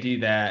 You can't do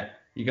that.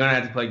 You're going to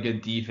have to play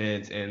good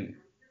defense and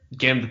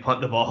get him to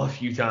punt the ball a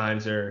few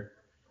times or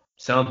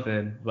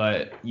something.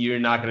 But you're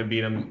not going to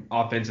beat him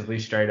offensively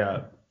straight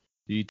up.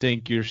 Do you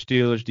think your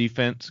Steelers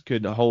defense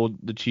could hold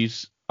the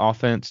Chiefs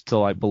offense to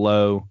like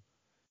below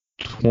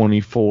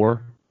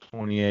 24,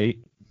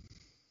 28?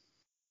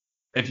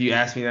 If you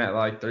asked me that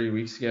like 3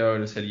 weeks ago, I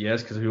would have said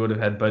yes because we would have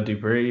had Bud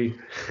Dupree.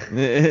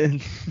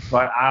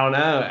 But I don't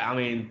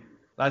know.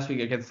 Last week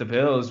against the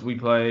Bills, we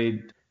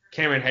played.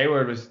 Cameron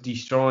Hayward was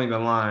destroying the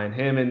line.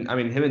 Him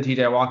and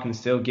T.J. Watkins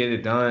still get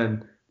it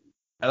done.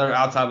 Other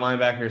outside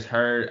linebackers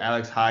hurt.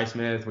 Alex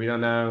Highsmith, we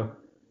don't know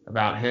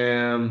about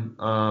him.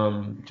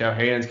 Joe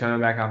Hayden's coming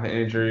back off an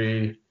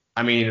injury.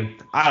 I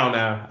don't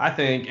know. I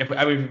think if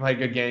we play a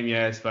good game,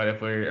 yes. But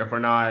if we're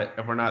not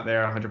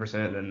there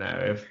 100%, then no.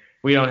 If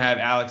we don't have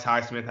Alex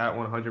Highsmith at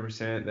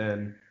 100%,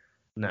 then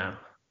no,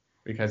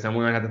 because then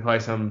we're gonna have to play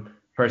some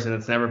person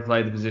that's never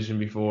played the position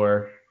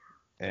before,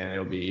 and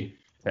it'll be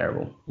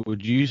terrible.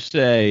 Would you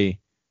say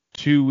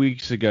 2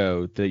 weeks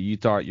ago that you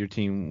thought your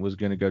team was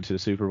gonna go to the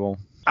Super Bowl?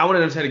 I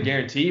wouldn't have said a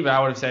guarantee, but I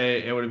would have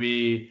said it would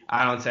be.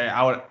 I don't think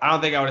I would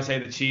have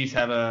said the Chiefs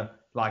have I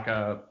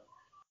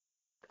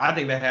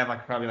think they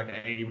have probably an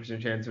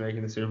 80% chance of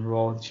making the Super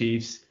Bowl. The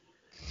Chiefs.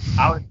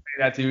 I would say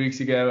that 2 weeks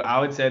ago. I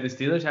would say the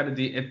Steelers had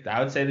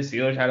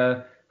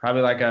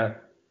probably a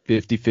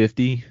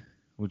 50-50.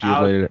 Would you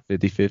have laid it at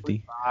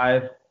 50-50?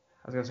 45. I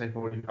was gonna say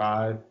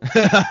 45.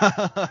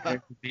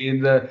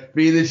 being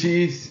the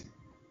Chiefs.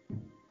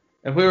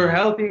 If we were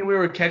healthy and we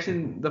were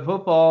catching the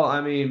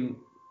football,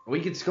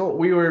 we could score.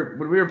 When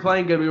we were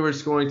playing good, we were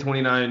scoring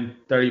 29,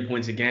 30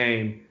 points a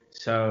game.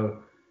 So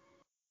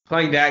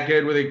playing that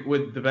good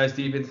with the best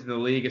defense in the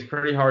league is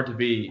pretty hard to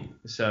beat.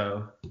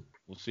 So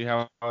we'll see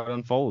how it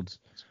unfolds.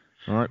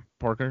 All right,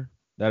 Parker.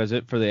 That is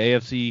it for the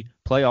AFC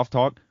playoff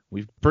talk.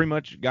 We've pretty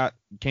much got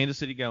Kansas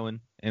City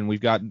going, and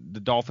we've got the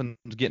Dolphins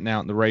getting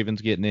out and the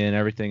Ravens getting in.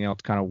 Everything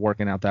else kind of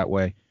working out that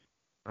way.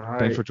 All right.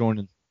 Thanks for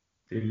joining.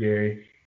 See you, Gary.